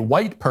depict a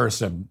white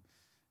person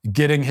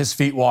getting his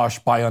feet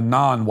washed by a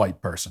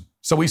non-white person.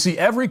 So we see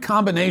every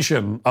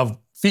combination of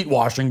feet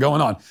washing going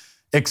on,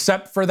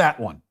 except for that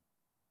one.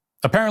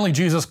 Apparently,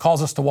 Jesus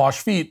calls us to wash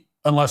feet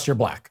unless you're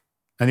black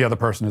and the other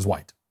person is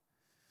white,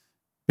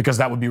 because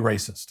that would be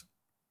racist.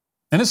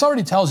 And this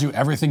already tells you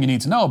everything you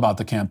need to know about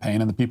the campaign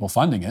and the people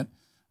funding it.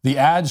 The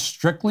ad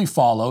strictly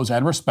follows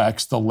and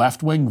respects the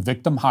left-wing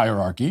victim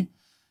hierarchy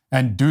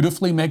and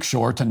dutifully makes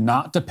sure to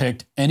not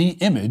depict any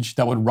image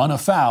that would run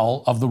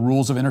afoul of the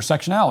rules of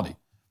intersectionality.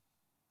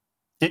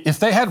 If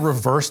they had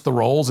reversed the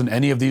roles in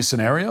any of these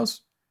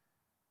scenarios,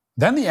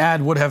 then the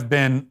ad would have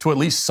been, to at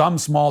least some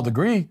small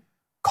degree,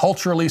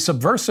 culturally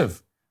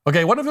subversive.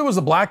 Okay, what if it was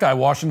the black guy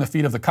washing the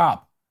feet of the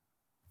cop?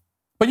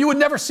 But you would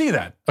never see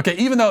that. Okay,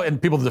 even though, and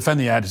people defend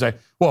the ad to say,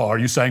 well, are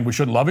you saying we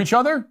shouldn't love each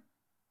other?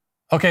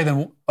 Well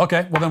then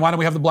why don't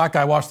we have the black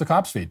guy wash the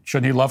cop's feet?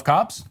 Shouldn't he love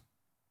cops?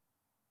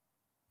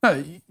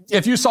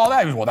 If you saw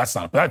that, well,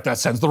 that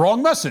sends the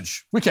wrong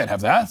message. We can't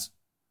have that.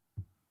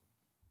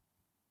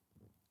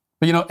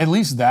 But at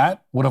least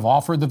that would have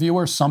offered the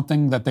viewer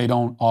something that they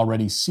don't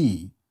already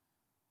see.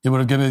 It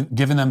would have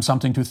given them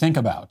something to think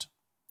about.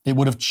 It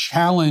would have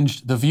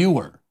challenged the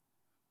viewer.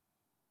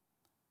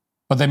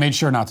 But they made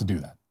sure not to do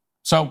that.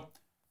 So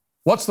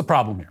what's the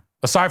problem here?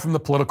 Aside from the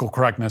political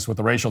correctness with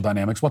the racial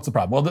dynamics, what's the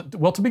problem?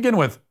 Well, to begin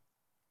with,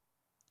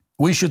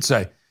 we should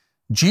say,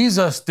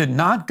 Jesus did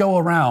not go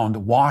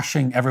around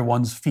washing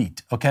everyone's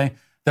feet, okay?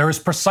 There is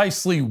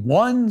precisely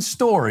one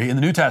story in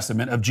the New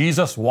Testament of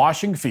Jesus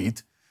washing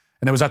feet,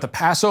 and it was at the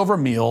Passover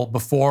meal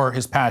before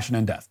his passion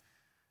and death.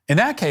 In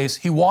that case,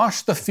 he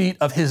washed the feet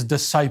of his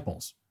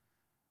disciples,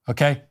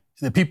 okay?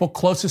 The people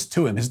closest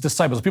to him, his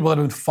disciples, the people that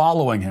had been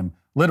following him,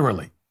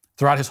 literally,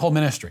 throughout his whole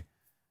ministry.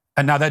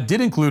 And now that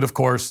did include, of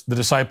course, the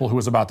disciple who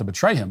was about to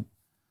betray him.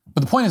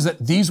 But the point is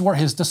that these were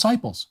his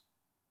disciples.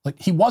 Like,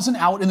 he wasn't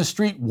out in the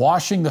street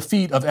washing the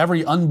feet of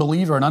every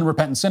unbeliever and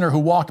unrepentant sinner who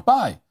walked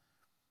by.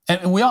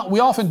 And we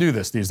often do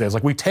this these days.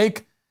 Like, we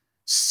take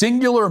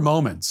singular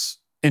moments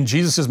in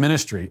Jesus'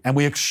 ministry and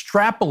we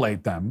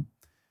extrapolate them,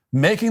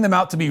 making them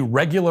out to be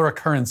regular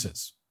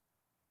occurrences.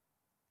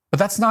 But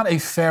that's not a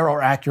fair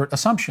or accurate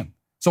assumption.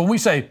 So when we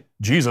say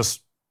Jesus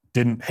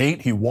didn't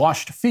hate, he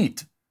washed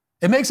feet,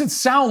 it makes it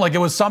sound like it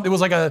was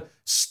like a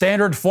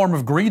standard form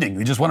of greeting.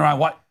 He just went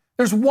around.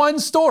 There's one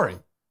story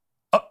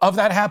of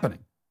that happening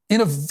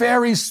in a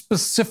very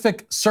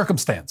specific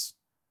circumstance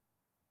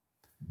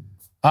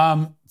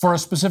for a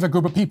specific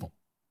group of people.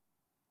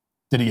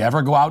 Did he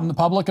ever go out in the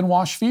public and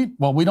wash feet?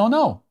 Well, we don't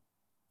know.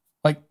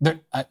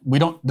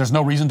 There's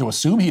no reason to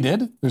assume he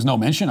did. There's no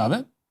mention of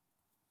it.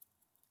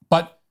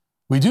 But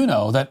we do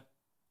know that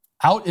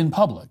out in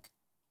public,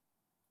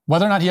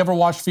 whether or not he ever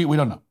washed feet, we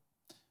don't know.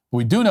 But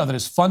we do know that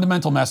his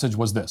fundamental message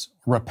was this: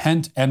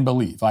 repent and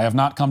believe. I have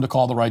not come to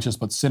call the righteous,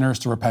 but sinners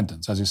to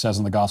repentance, as he says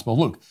in the Gospel of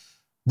Luke.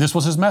 This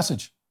was his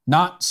message,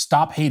 not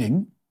stop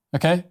hating,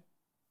 okay?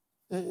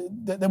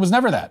 There was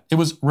never that. It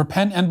was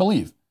repent and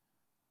believe.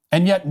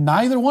 And yet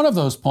neither one of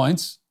those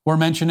points were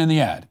mentioned in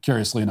the ad,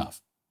 curiously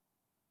enough.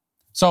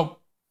 So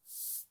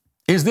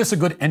is this a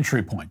good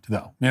entry point,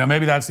 though?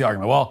 Maybe that's the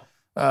argument. Well,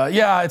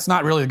 yeah, it's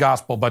not really the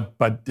gospel, but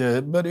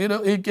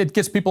it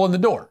gets people in the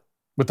door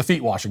with the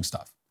feet washing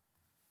stuff.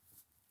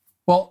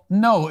 Well,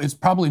 no, it's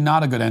probably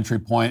not a good entry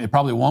point. It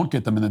probably won't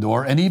get them in the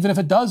door. And even if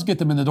it does get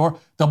them in the door,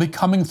 they'll be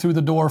coming through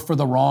the door for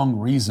the wrong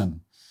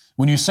reason.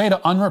 When you say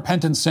to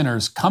unrepentant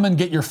sinners, come and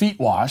get your feet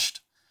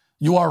washed,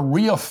 you are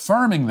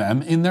reaffirming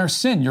them in their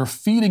sin. You're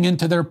feeding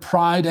into their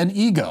pride and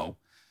ego.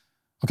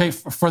 Okay,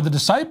 for the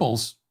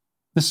disciples,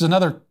 this is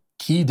another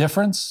key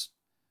difference.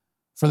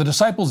 For the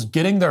disciples,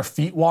 getting their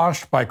feet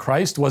washed by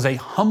Christ was a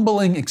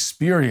humbling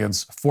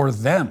experience for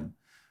them.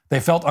 They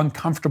felt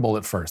uncomfortable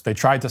at first. They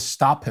tried to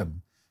stop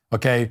him.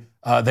 Okay,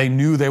 they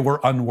knew they were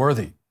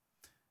unworthy.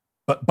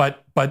 But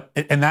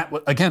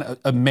that, again,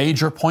 a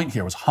major point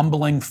here was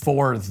humbling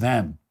for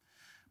them.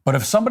 But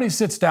if somebody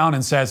sits down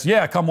and says,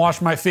 yeah, come wash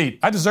my feet,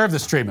 I deserve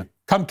this treatment,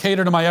 come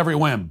cater to my every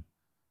whim,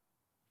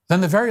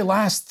 then the very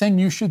last thing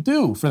you should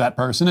do for that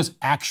person is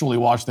actually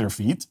wash their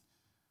feet,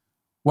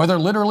 whether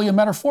literally and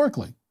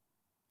metaphorically.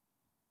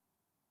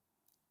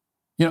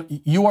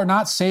 You are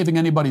not saving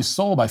anybody's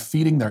soul by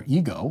feeding their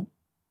ego.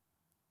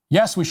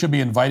 Yes, we should be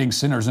inviting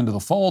sinners into the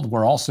fold.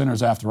 We're all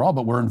sinners after all,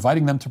 but we're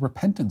inviting them to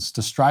repentance,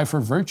 to strive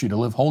for virtue, to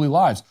live holy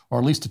lives, or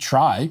at least to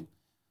try.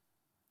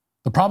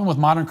 The problem with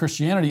modern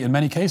Christianity in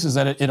many cases is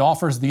that it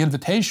offers the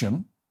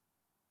invitation,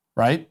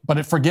 right? But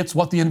it forgets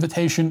what the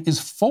invitation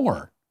is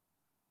for.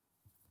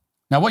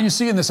 Now, what you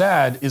see in this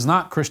ad is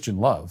not Christian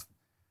love.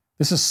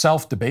 This is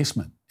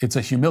self-debasement. It's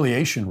a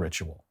humiliation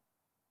ritual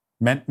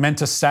meant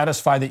to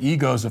satisfy the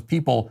egos of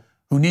people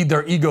who need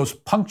their egos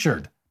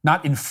punctured,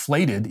 not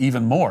inflated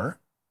even more.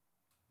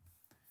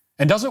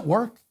 And does it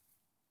work?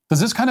 Does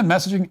this kind of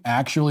messaging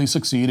actually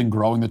succeed in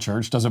growing the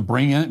church? Does it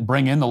bring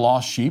in the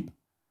lost sheep?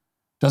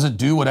 Does it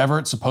do whatever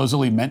it's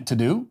supposedly meant to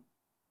do?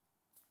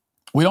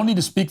 We don't need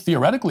to speak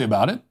theoretically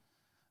about it.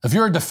 If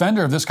you're a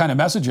defender of this kind of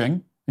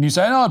messaging and you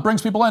say, no, it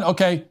brings people in,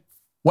 okay,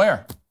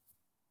 where?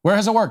 Where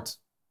has it worked?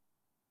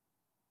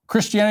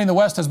 Christianity in the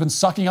West has been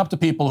sucking up to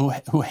people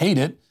who hate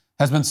it,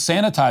 has been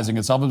sanitizing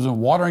itself, has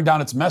been watering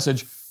down its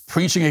message,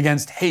 preaching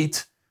against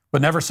hate,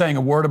 but never saying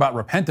a word about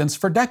repentance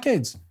for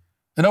decades.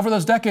 And over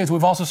those decades,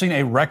 we've also seen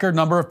a record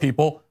number of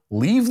people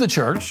leave the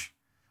church.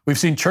 We've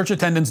seen church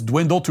attendance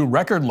dwindle to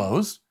record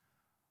lows,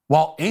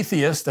 while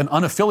atheist and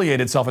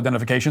unaffiliated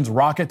self-identifications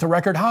rocket to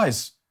record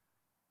highs.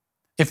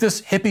 If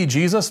this hippie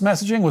Jesus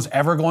messaging was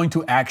ever going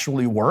to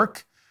actually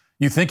work,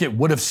 you think it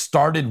would have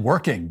started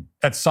working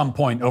at some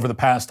point over the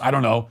past,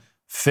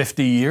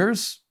 50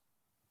 years?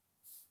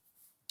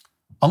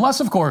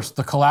 Unless, of course,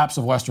 the collapse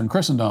of Western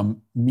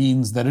Christendom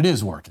means that it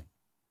is working.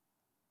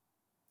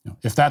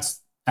 If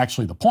that's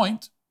actually the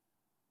point,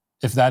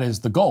 if that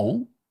is the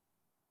goal,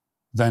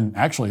 then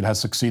actually it has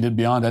succeeded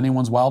beyond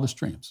anyone's wildest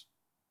dreams.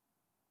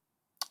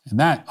 And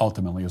that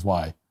ultimately is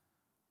why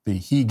the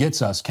He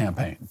Gets Us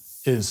campaign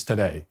is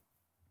today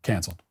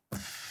canceled.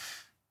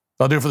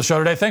 That'll do it for the show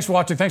today. Thanks for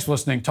watching. Thanks for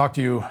listening. Talk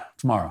to you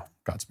tomorrow.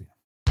 Godspeed.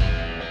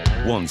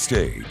 One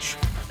stage,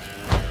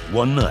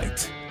 one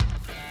night,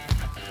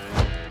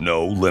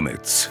 no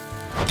limits.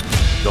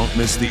 Don't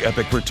miss the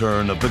epic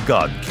return of the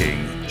God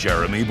King,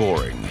 Jeremy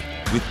Boring,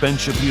 with Ben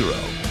Shapiro,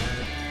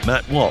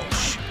 Matt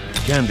Walsh,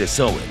 Candace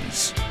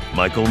Owens,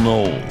 Michael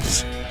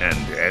Knowles, and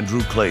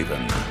Andrew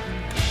Klavan.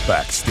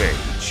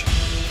 Backstage.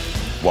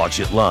 Watch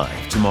it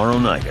live tomorrow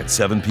night at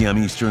 7 p.m.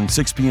 Eastern,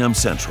 6 p.m.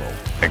 Central,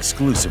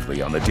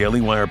 exclusively on the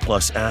Daily Wire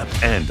Plus app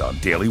and on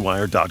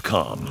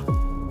dailywire.com.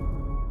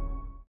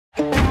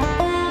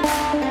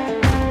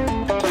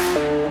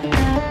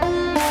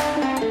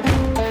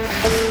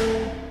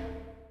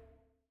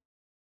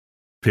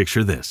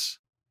 Picture this.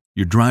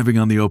 You're driving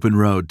on the open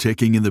road,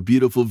 taking in the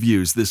beautiful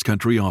views this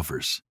country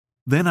offers.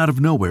 Then out of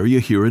nowhere, you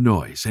hear a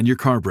noise and your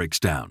car breaks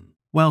down.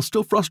 While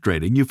still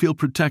frustrating, you feel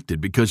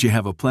protected because you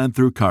have a plan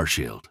through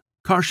CarShield.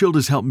 CarShield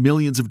has helped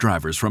millions of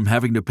drivers from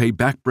having to pay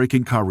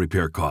back-breaking car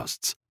repair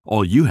costs.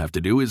 All you have to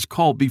do is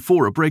call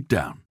before a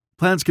breakdown.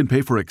 Plans can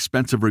pay for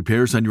expensive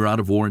repairs on your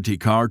out-of-warranty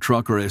car,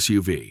 truck, or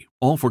SUV.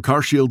 All for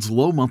CarShield's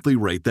low monthly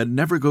rate that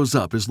never goes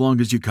up as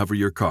long as you cover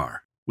your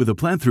car. With a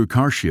plan through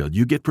CarShield,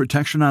 you get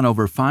protection on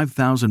over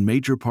 5,000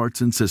 major parts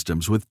and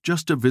systems with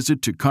just a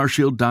visit to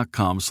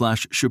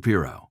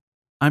carshield.com/Shapiro.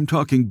 I'm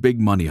talking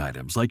big money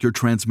items like your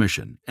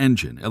transmission,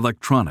 engine,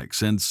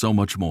 electronics, and so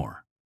much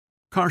more.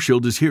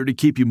 CarShield is here to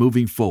keep you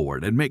moving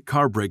forward and make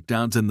car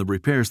breakdowns and the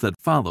repairs that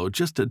follow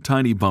just a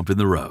tiny bump in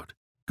the road.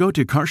 Go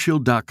to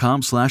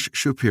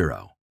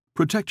carshield.com/Shapiro.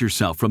 Protect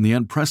yourself from the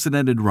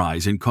unprecedented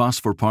rise in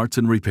costs for parts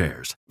and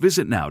repairs.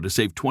 Visit now to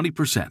save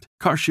 20%.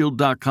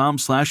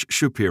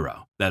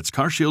 carshield.com/Shapiro. That's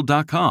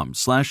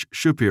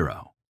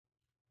carshield.com/Shapiro.